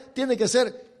plena tiene que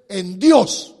ser en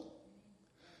Dios,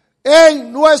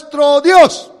 en nuestro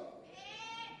Dios.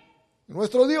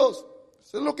 Nuestro Dios.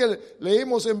 Eso es lo que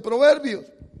leímos en Proverbios.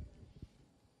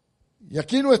 Y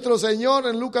aquí nuestro Señor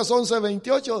en Lucas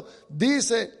 11:28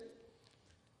 dice,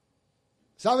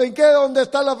 ¿saben qué? ¿Dónde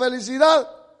está la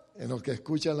felicidad? En los que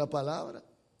escuchan la palabra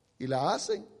y la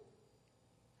hacen.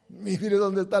 Mire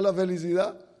dónde está la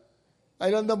felicidad.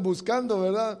 Ahí la andan buscando,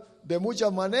 ¿verdad? De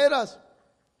muchas maneras.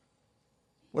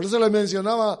 Por eso le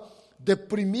mencionaba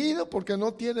deprimido porque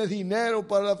no tiene dinero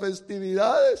para las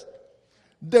festividades.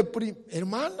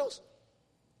 Hermanos,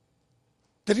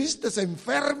 tristes,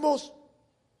 enfermos.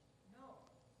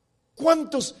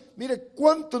 ¿Cuántos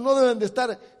no deben de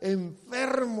estar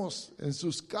enfermos en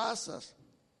sus casas?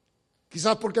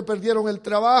 Quizás porque perdieron el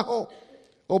trabajo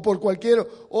o por cualquier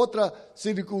otra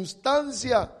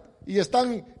circunstancia y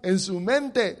están en su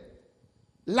mente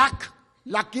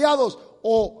laqueados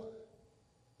o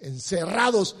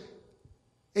encerrados,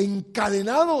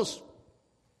 encadenados.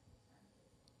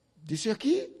 Dice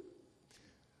aquí,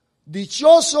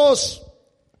 dichosos,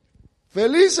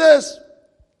 felices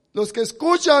los que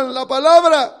escuchan la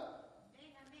palabra.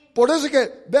 Por eso es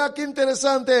que, vea qué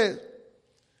interesante.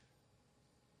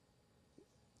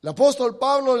 El apóstol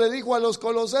Pablo le dijo a los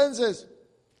colosenses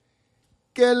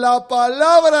que la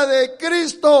palabra de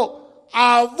Cristo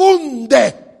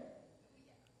abunde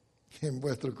en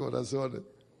vuestros corazones.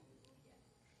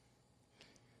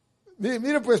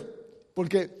 Mire pues,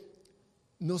 porque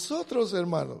nosotros,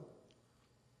 hermanos,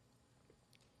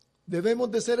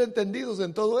 debemos de ser entendidos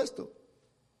en todo esto.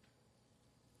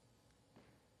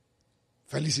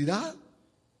 Felicidad.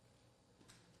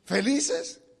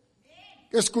 Felices.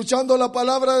 Escuchando la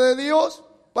palabra de Dios.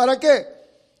 ¿Para qué?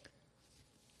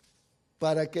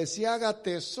 Para que se haga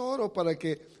tesoro, para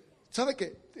que, ¿sabe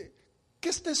qué? ¿Qué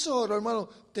es tesoro, hermano?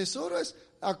 Tesoro es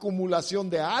acumulación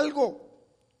de algo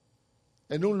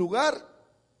en un lugar.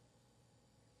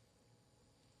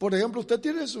 Por ejemplo, usted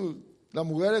tiene las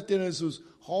mujeres tienen sus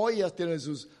joyas, tienen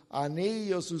sus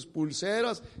anillos, sus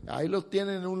pulseras, ahí los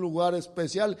tienen en un lugar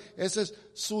especial. Ese es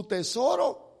su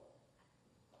tesoro.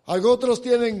 Otros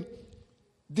tienen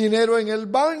dinero en el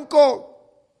banco.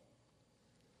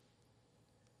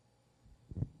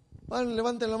 Bueno,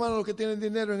 levanten la mano los que tienen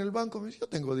dinero en el banco. Yo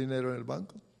tengo dinero en el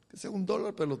banco, que sea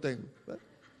 $1, pero lo tengo.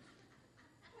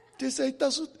 Dice, ahí está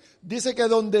dice que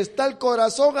donde está el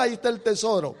corazón, ahí está el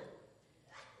tesoro.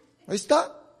 Ahí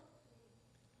está.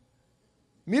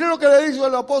 Miren lo que le dijo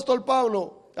el apóstol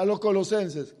Pablo a los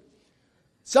colosenses.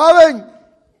 ¿Saben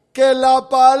que la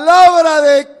palabra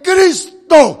de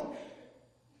Cristo,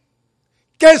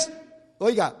 que es,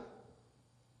 oiga,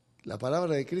 la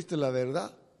palabra de Cristo es la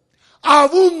verdad,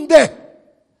 abunde?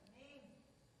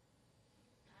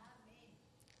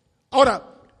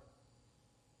 Ahora,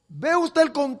 ¿ve usted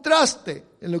el contraste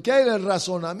en lo que hay en el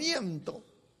razonamiento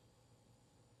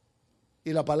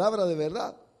y la palabra de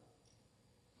verdad?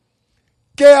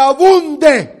 Que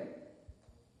abunde,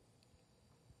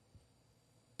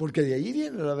 porque de ahí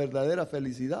viene la verdadera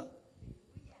felicidad.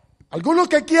 Algunos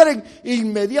que quieren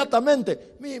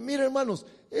inmediatamente, mire hermanos,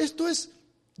 esto es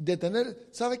de tener,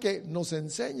 ¿sabe qué? Nos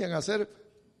enseñan a ser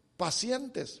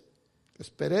pacientes.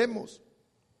 Esperemos.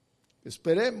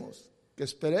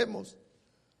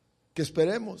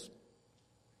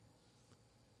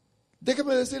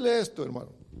 Déjeme decirle esto,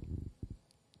 hermano.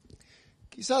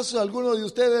 Quizás alguno de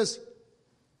ustedes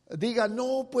diga,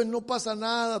 no, pues no pasa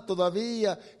nada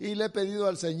todavía y le he pedido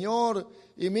al Señor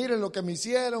y miren lo que me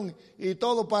hicieron y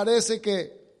todo parece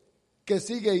que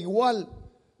sigue igual.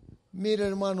 Miren,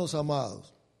 hermanos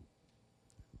amados,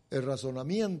 el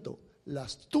razonamiento, la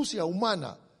astucia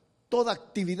humana, toda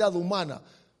actividad humana,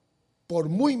 por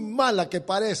muy mala que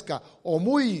parezca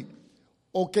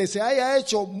o que se haya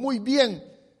hecho muy bien,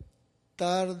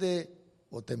 tarde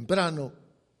o temprano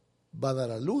va a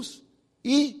dar a luz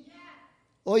y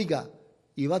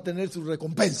va a tener su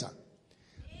recompensa.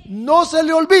 No se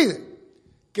le olvide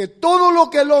que todo lo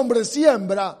que el hombre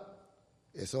siembra,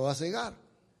 eso va a segar.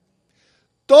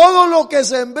 Todo lo que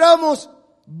sembramos,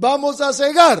 vamos a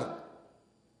segar.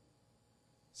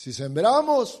 Si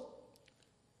sembramos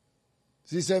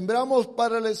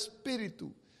para el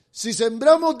Espíritu, si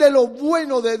sembramos de lo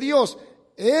bueno de Dios,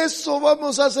 eso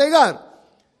vamos a segar.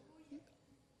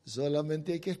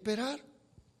 Solamente hay que esperar.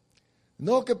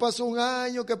 No que pasó un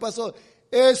año, que pasó.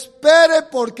 Espere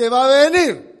porque va a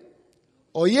venir.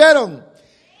 ¿Oyeron?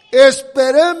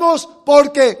 Esperemos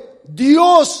porque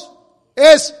Dios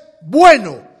es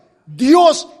bueno.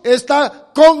 Dios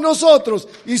está con nosotros.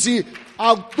 Y si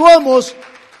actuamos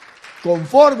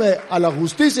conforme a la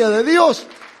justicia de Dios,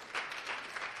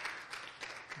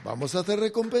 vamos a ser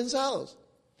recompensados.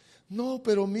 No,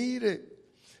 pero mire,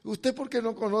 usted porque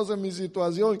no conoce mi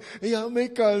situación, ya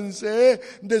me cansé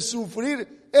de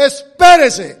sufrir.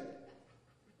 Espérese.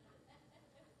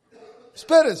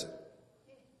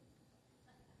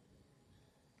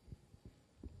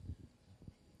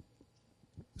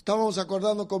 Estábamos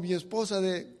acordando con mi esposa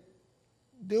de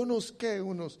unos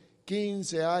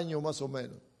 15 años más o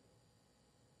menos.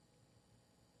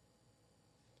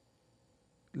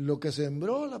 Lo que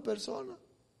sembró la persona,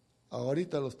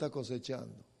 ahorita lo está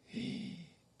cosechando.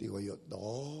 Digo yo,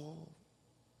 no.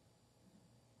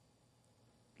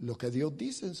 Lo que Dios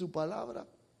dice en su palabra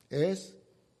es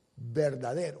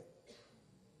verdadero.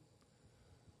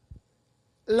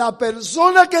 La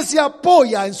persona que se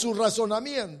apoya en su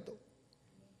razonamiento,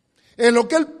 en lo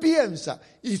que él piensa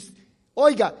y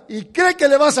cree que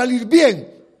le va a salir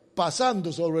bien,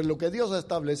 pasando sobre lo que Dios ha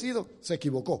establecido, se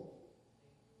equivocó.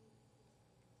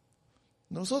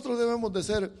 Nosotros debemos de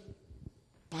ser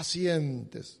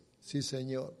pacientes. Sí,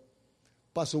 Señor.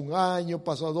 Pasó 1 año,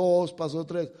 pasó 2, pasó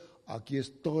 3. Aquí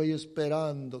estoy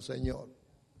esperando, Señor.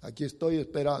 Aquí estoy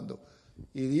esperando.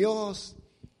 Y Dios,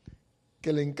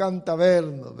 que le encanta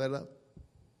vernos, ¿verdad?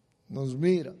 Nos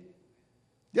mira.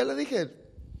 Ya le dije,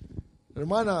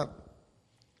 hermana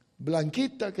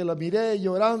Blanquita, que la miré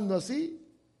llorando así,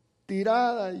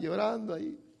 tirada y llorando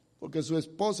ahí, porque su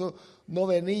esposo no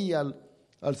venía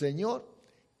al Señor.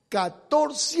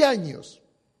 14 años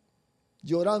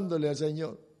llorándole al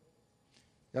Señor.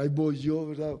 Ahí voy yo,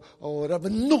 ¿verdad? Ahora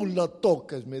no la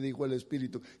toques, me dijo el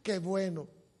Espíritu. Qué bueno.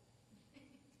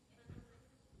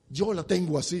 Yo la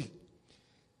tengo así.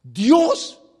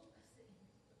 Dios,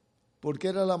 porque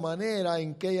era la manera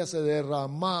en que ella se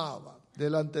derramaba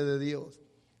delante de Dios.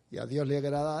 Y a Dios le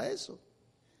agrada eso.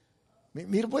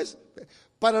 Mire pues,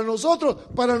 para nosotros,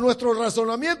 para nuestro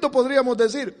razonamiento podríamos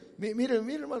decir, mire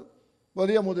hermano,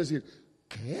 podríamos decir,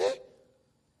 ¿qué?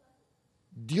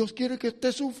 ¿Dios quiere que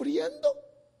esté sufriendo?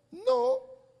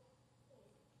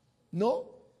 No,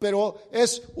 pero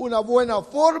es una buena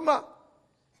forma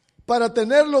para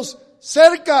tenerlos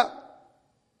cerca,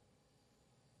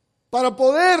 para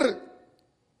poder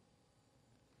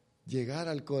llegar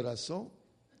al corazón.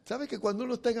 ¿Sabe que cuando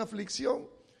uno está en aflicción,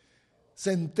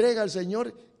 se entrega al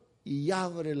Señor y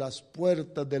abre las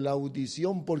puertas de la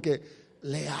audición porque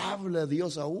le habla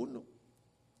Dios a uno?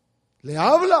 Le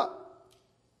habla.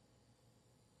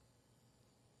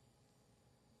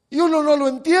 Y uno no lo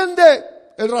entiende.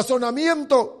 El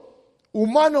razonamiento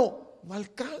humano no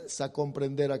alcanza a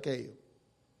comprender aquello.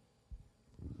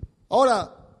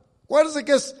 Ahora, acuérdense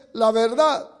que es la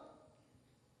verdad.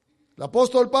 El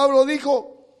apóstol Pablo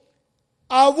dijo,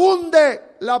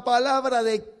 abunde la palabra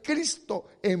de Cristo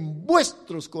en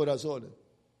vuestros corazones.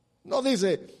 No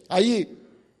dice allí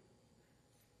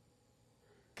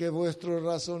que vuestro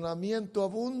razonamiento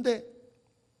abunde.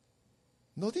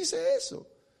 No dice eso,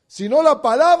 sino la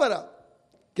palabra,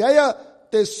 que haya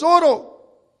tesoro.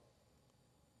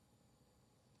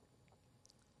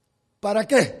 ¿Para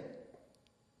qué?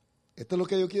 Esto es lo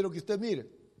que yo quiero que usted mire.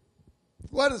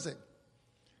 Acuérdese.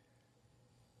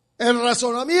 El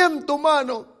razonamiento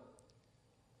humano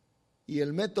y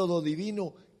el método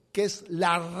divino, que es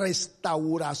la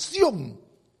restauración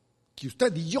que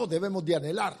usted y yo debemos de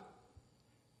anhelar.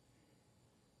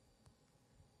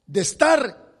 De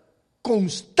estar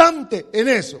constante en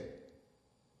eso.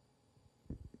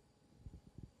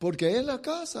 Porque es la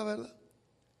casa, ¿verdad?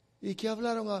 Y que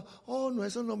hablaron no,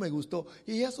 eso no me gustó,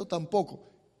 y eso tampoco.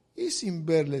 Y sin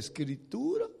ver la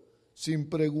escritura, sin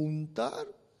preguntar,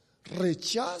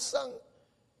 rechazan.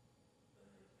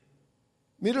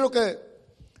 Mire lo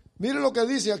que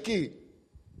dice aquí.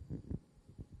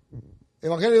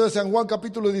 Evangelio de San Juan,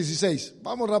 capítulo 16.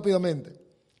 Vamos rápidamente.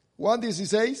 Juan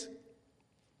 16.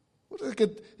 Es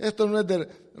que esto no es de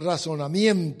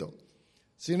razonamiento,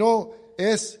 sino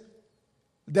es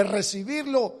de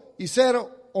recibirlo y ser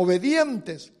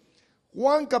obedientes.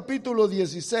 Juan capítulo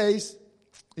 16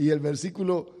 y el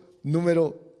versículo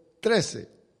número 13.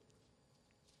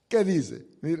 ¿Qué dice?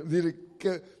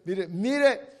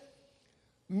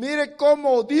 Mire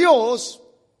cómo Dios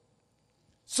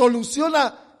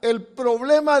soluciona el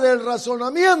problema del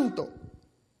razonamiento.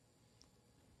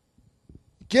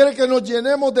 Quiere que nos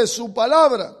llenemos de su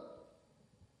palabra.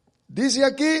 Dice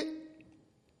aquí,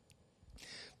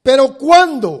 pero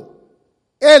cuando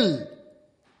el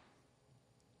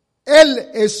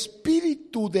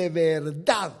Espíritu de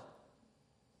verdad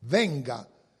venga,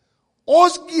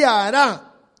 os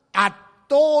guiará a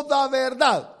toda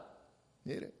verdad.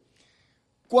 Mire,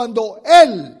 cuando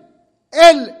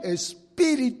el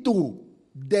Espíritu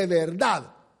de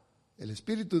verdad, el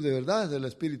Espíritu de verdad es el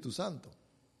Espíritu Santo.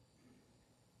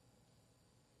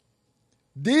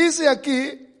 Dice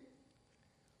aquí,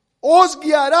 os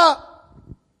guiará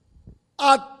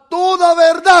a toda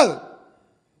verdad.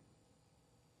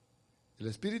 El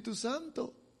Espíritu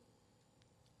Santo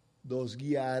nos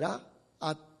guiará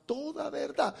a toda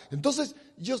verdad. Entonces,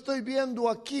 yo estoy viendo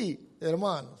aquí,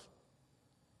 hermanos,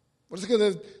 por eso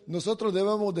es que nosotros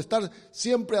debemos de estar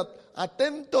siempre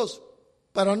atentos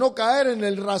para no caer en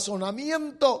el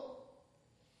razonamiento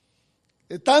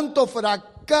que tanto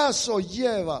fracaso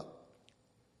lleva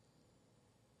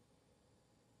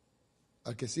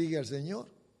al que sigue al Señor.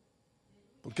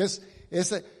 Porque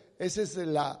esa es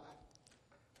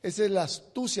la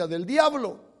astucia del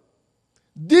diablo.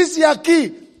 Dice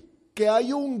aquí que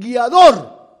hay un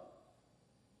guiador,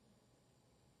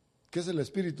 que es el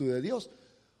Espíritu de Dios.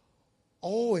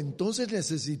 Entonces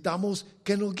necesitamos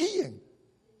que nos guíen.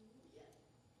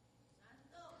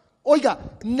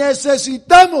 Oiga,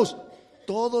 necesitamos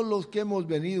todos los que hemos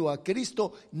venido a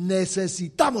Cristo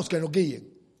necesitamos que nos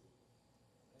guíen.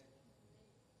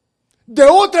 De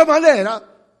otra manera,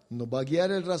 nos va a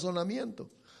guiar el razonamiento.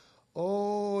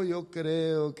 Oh, yo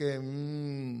creo que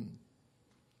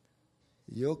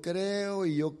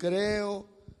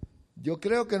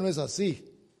no es así.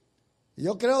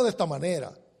 Yo creo de esta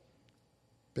manera.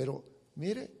 Pero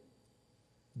mire,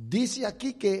 dice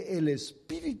aquí que el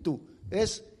Espíritu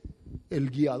es el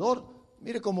guiador.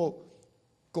 Mire,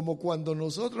 como cuando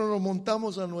nosotros nos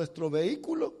montamos a nuestro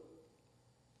vehículo,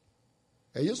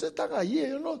 ellos están allí,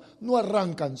 ellos no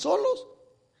arrancan solos.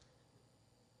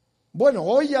 Bueno,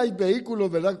 hoy hay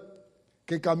vehículos, ¿verdad?,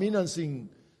 que caminan sin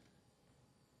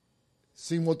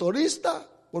motorista,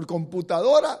 por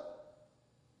computadora,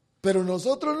 pero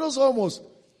nosotros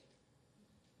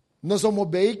no somos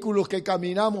vehículos que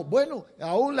caminamos. Bueno,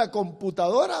 aún la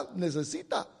computadora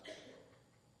necesita.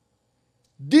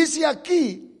 Dice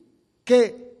aquí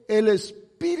que el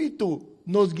Espíritu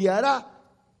nos guiará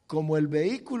como el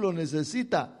vehículo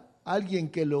necesita alguien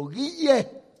que lo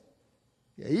guíe.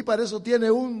 Y ahí para eso tiene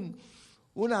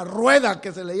una rueda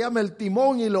que se le llama el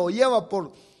timón y lo lleva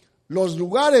por los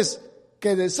lugares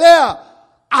que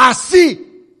desea.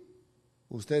 Así,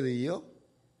 usted y yo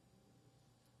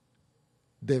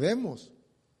debemos,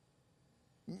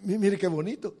 mire qué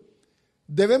bonito,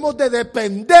 debemos de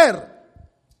depender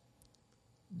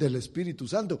del Espíritu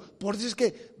Santo. Por eso es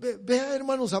que, vea,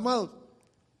 hermanos amados,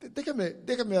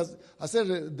 déjame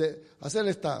hacer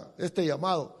este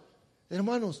llamado.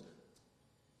 Hermanos,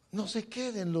 no se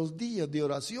queden los días de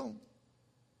oración.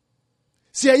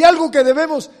 Si hay algo que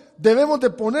debemos de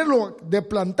ponerlo, de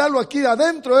plantarlo aquí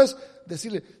adentro, es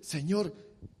decirle: Señor,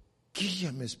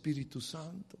 guíame, Espíritu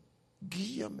Santo,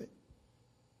 guíame.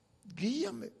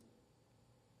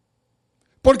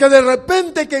 Porque de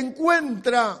repente que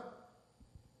encuentra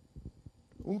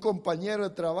un compañero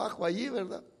de trabajo allí,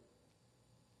 ¿verdad?,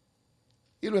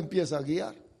 y lo empieza a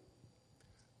guiar.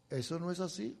 Eso no es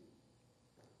así.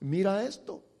 Mira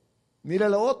esto, mira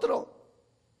lo otro.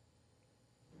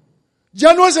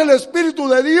 Ya no es el Espíritu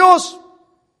de Dios.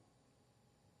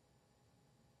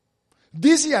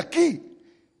 Dice aquí,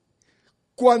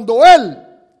 cuando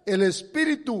el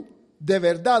Espíritu de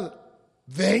verdad,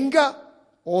 venga,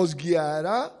 os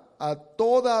guiará a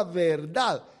toda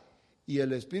verdad. Y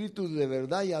el Espíritu de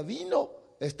verdad ya vino,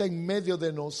 está en medio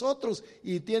de nosotros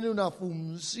y tiene una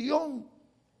función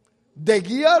de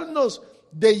guiarnos,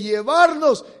 de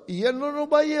llevarnos. Y Él no nos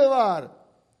va a llevar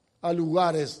a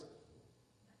lugares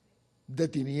de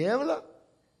tiniebla.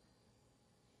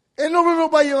 Él no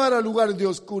nos va a llevar a lugares de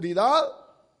oscuridad.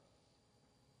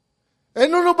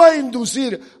 Él no nos va a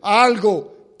inducir a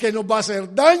algo que nos va a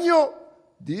hacer daño.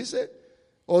 Dice,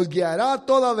 os guiará a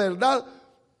toda verdad,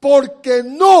 porque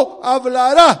no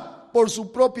hablará por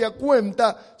su propia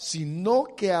cuenta,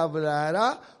 sino que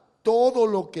hablará todo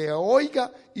lo que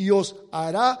oiga y os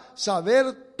hará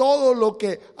saber todo lo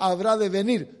que habrá de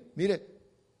venir. Mire,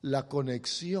 la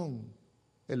conexión,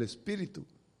 el Espíritu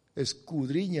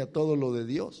escudriña todo lo de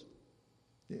Dios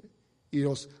y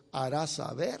nos hará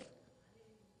saber.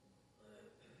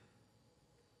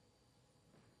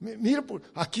 Mire,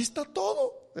 aquí está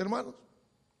todo, hermanos.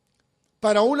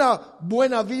 Para una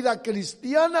buena vida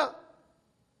cristiana,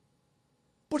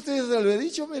 por eso se lo he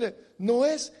dicho, mire, no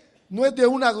es de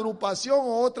una agrupación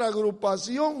o otra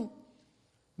agrupación,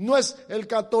 no es el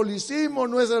catolicismo,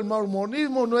 no es el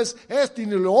mormonismo, no es este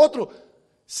ni lo otro,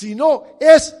 sino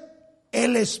es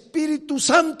el Espíritu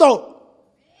Santo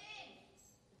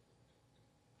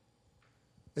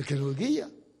el que nos guía.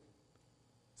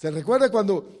 ¿Se recuerda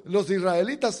cuando los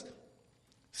israelitas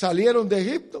salieron de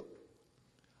Egipto?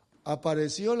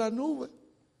 Apareció la nube.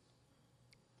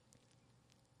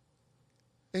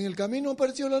 En el camino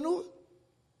apareció la nube.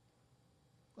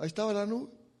 Ahí estaba la nube.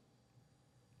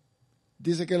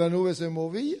 Dice que la nube se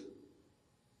movía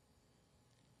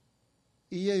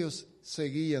y ellos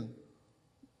seguían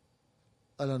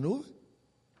a la nube.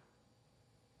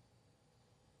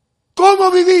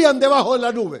 ¿Cómo vivían debajo de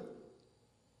la nube?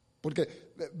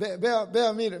 Porque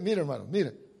vea, mire hermano,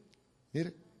 mire.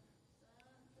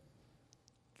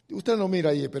 Usted no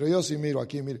mira ahí, pero yo sí miro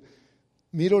aquí, mire.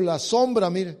 Miro la sombra,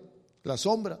 mire, la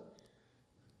sombra.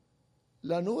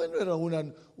 La nube no era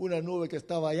una nube que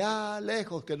estaba allá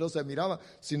lejos, que no se miraba,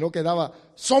 sino que daba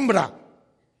sombra.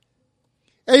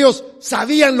 Ellos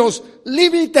sabían los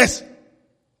límites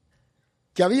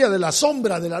que había de la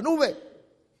sombra de la nube.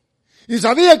 Y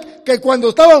sabían que cuando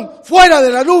estaban fuera de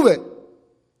la nube,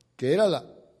 que era la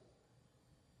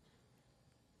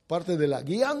parte de la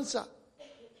guianza,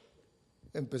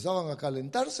 empezaban a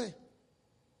calentarse.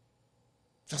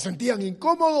 Se sentían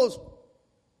incómodos.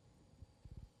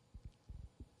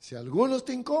 Si alguno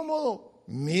está incómodo,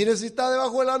 mire si está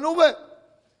debajo de la nube,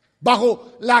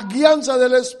 bajo la guianza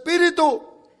del Espíritu.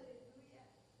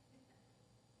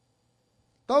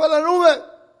 Estaba en la nube.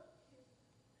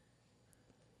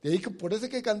 Y por eso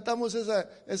es que cantamos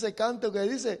ese canto que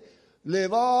dice,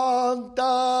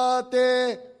 levántate.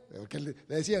 Que le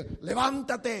decían,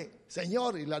 levántate,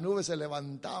 Señor. Y la nube se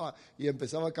levantaba y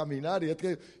empezaba a caminar.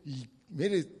 Y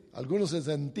mire, algunos se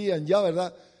sentían ya,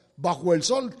 ¿verdad?, bajo el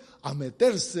sol, a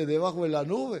meterse debajo de la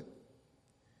nube.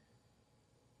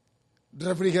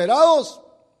 Refrigerados,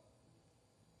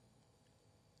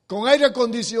 con aire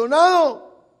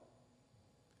acondicionado,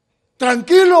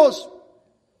 tranquilos,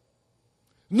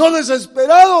 no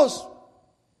desesperados,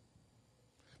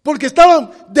 porque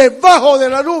estaban debajo de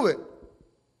la nube.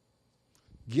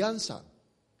 Guianza.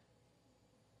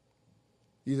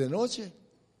 Y de noche,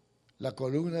 la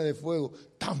columna de fuego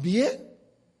también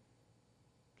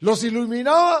los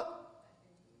iluminaba,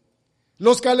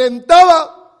 los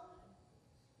calentaba.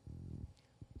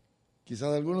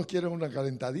 Quizás algunos quieren una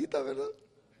calentadita, ¿verdad?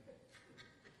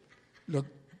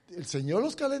 El Señor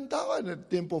los calentaba en el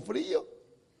tiempo frío.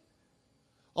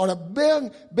 Ahora,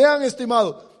 vean,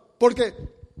 estimado, porque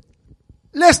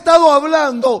le he estado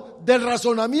hablando del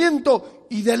razonamiento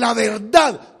y de la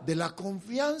verdad, de la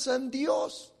confianza en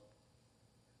Dios,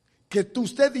 que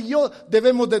usted y yo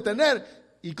debemos de tener.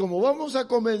 Y como vamos a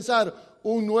comenzar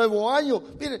un nuevo año,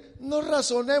 mire, no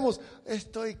razonemos,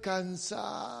 estoy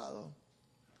cansado.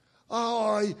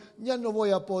 Ay, ya no voy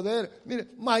a poder.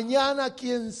 Mire, mañana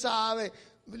quién sabe,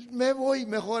 me voy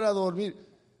mejor a dormir.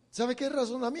 ¿Sabe qué es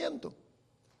razonamiento?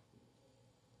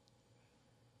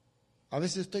 A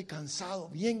veces estoy cansado,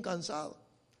 bien cansado.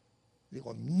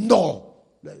 Digo, no,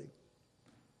 le digo.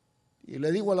 Y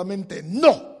le digo a la mente,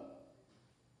 no,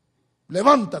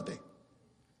 levántate.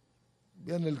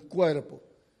 Viene el cuerpo.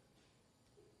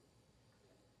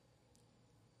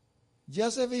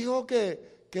 Ya se fijó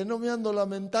que no me ando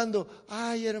lamentando.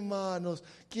 Ay, hermanos,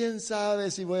 quién sabe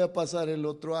si voy a pasar el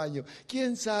otro año.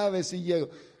 Quién sabe si llego.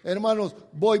 Hermanos,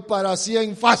 voy para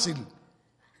 100 fácil.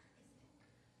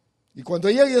 Y cuando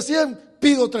llegue a 100,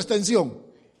 pido otra extensión.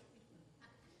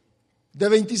 De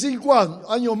 25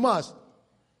 años más.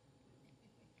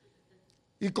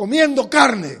 Y comiendo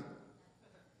carne.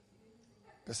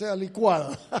 Que sea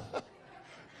licuada.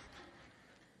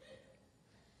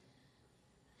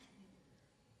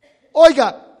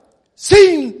 Oiga,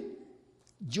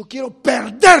 yo quiero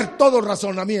perder todo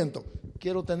razonamiento.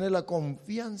 Quiero tener la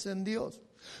confianza en Dios.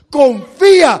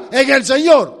 Confía en el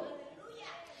Señor.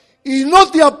 Y no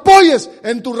te apoyes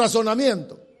en tu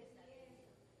razonamiento.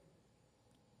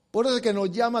 Por eso es que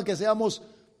nos llama que seamos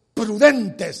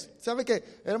prudentes. ¿Sabe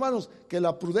qué, hermanos? Que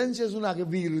la prudencia es una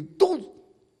virtud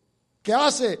que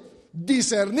hace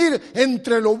discernir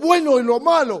entre lo bueno y lo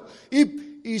malo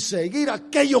y seguir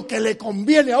aquello que le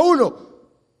conviene a uno.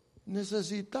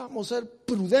 Necesitamos ser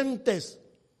prudentes.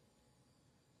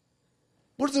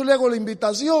 Por eso le hago la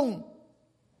invitación.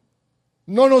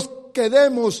 No nos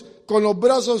quedemos con los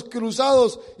brazos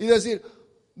cruzados y decir,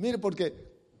 mire, porque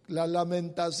las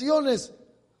lamentaciones,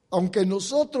 aunque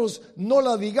nosotros no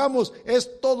la digamos,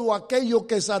 es todo aquello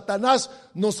que Satanás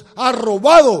nos ha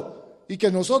robado. Y que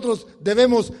nosotros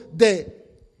debemos de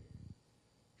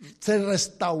ser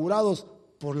restaurados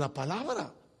por la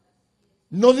palabra.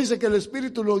 No dice que el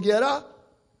Espíritu lo guiará.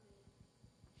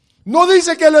 No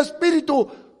dice que el Espíritu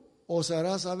os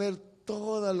hará saber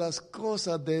todas las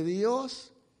cosas de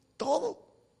Dios. Todo.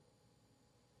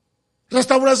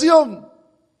 Restauración.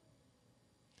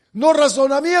 No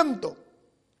razonamiento.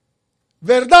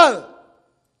 Verdad.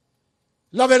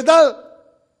 La verdad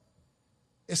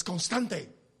es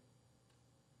constante.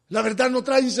 La verdad no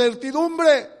trae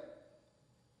incertidumbre.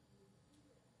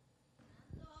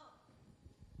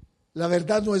 La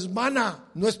verdad no es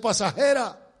vana, no es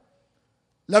pasajera.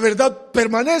 La verdad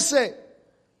permanece.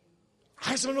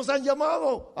 A eso nos han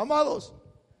llamado, amados.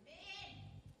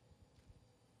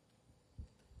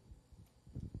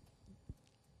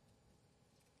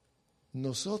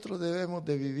 Nosotros debemos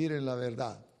de vivir en la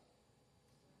verdad.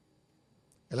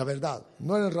 En la verdad,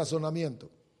 no en el razonamiento.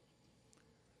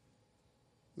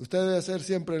 Usted debe hacer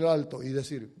siempre el alto y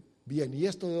decir, bien, ¿y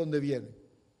esto de dónde viene?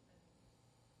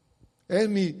 ¿Es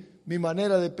mi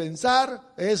manera de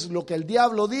pensar? ¿Es lo que el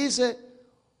diablo dice?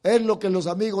 ¿Es lo que los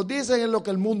amigos dicen? ¿Es lo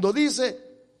que el mundo dice?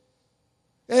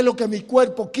 ¿Es lo que mi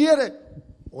cuerpo quiere?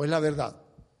 ¿O es la verdad?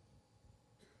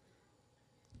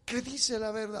 ¿Qué dice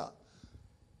la verdad?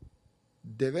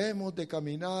 Debemos de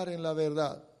caminar en la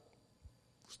verdad.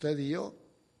 Usted y yo,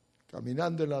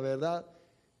 caminando en la verdad,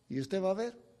 y usted va a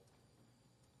ver.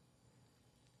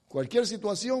 Cualquier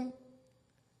situación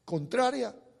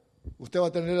contraria, Usted va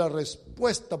a tener la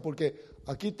respuesta porque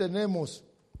aquí tenemos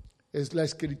es la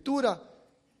Escritura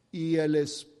y el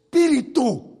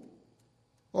Espíritu.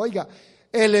 Oiga,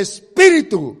 el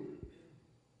Espíritu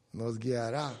nos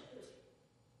guiará.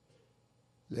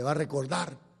 Le va a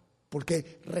recordar,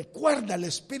 porque recuerda el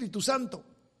Espíritu Santo.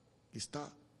 Aquí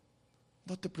está.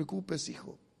 No te preocupes,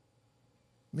 hijo.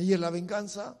 Mire la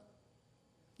venganza.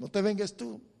 No te vengues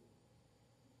tú.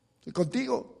 Estoy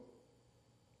contigo.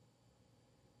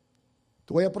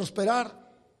 Te voy a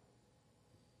prosperar.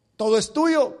 Todo es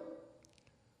tuyo.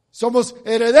 Somos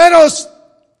herederos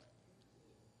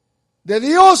de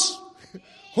Dios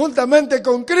juntamente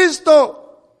con Cristo.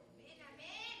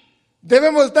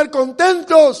 Debemos estar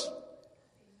contentos,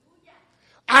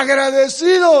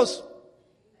 agradecidos.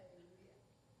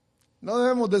 No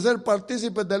debemos de ser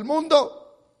partícipes del mundo.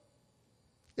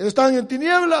 Ellos están en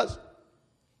tinieblas.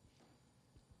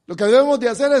 Lo que debemos de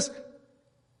hacer es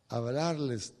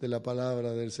hablarles de la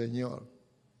palabra del Señor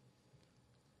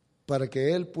para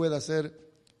que Él pueda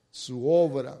hacer su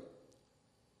obra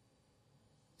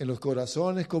en los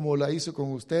corazones como la hizo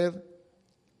con usted,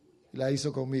 la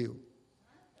hizo conmigo.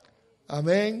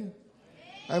 Amén.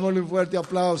 Démosle un fuerte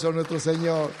aplauso a nuestro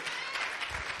Señor.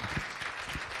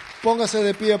 Póngase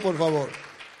de pie, por favor.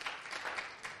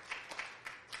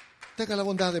 Tenga la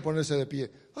bondad de ponerse de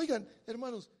pie. Oigan,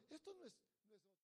 hermanos.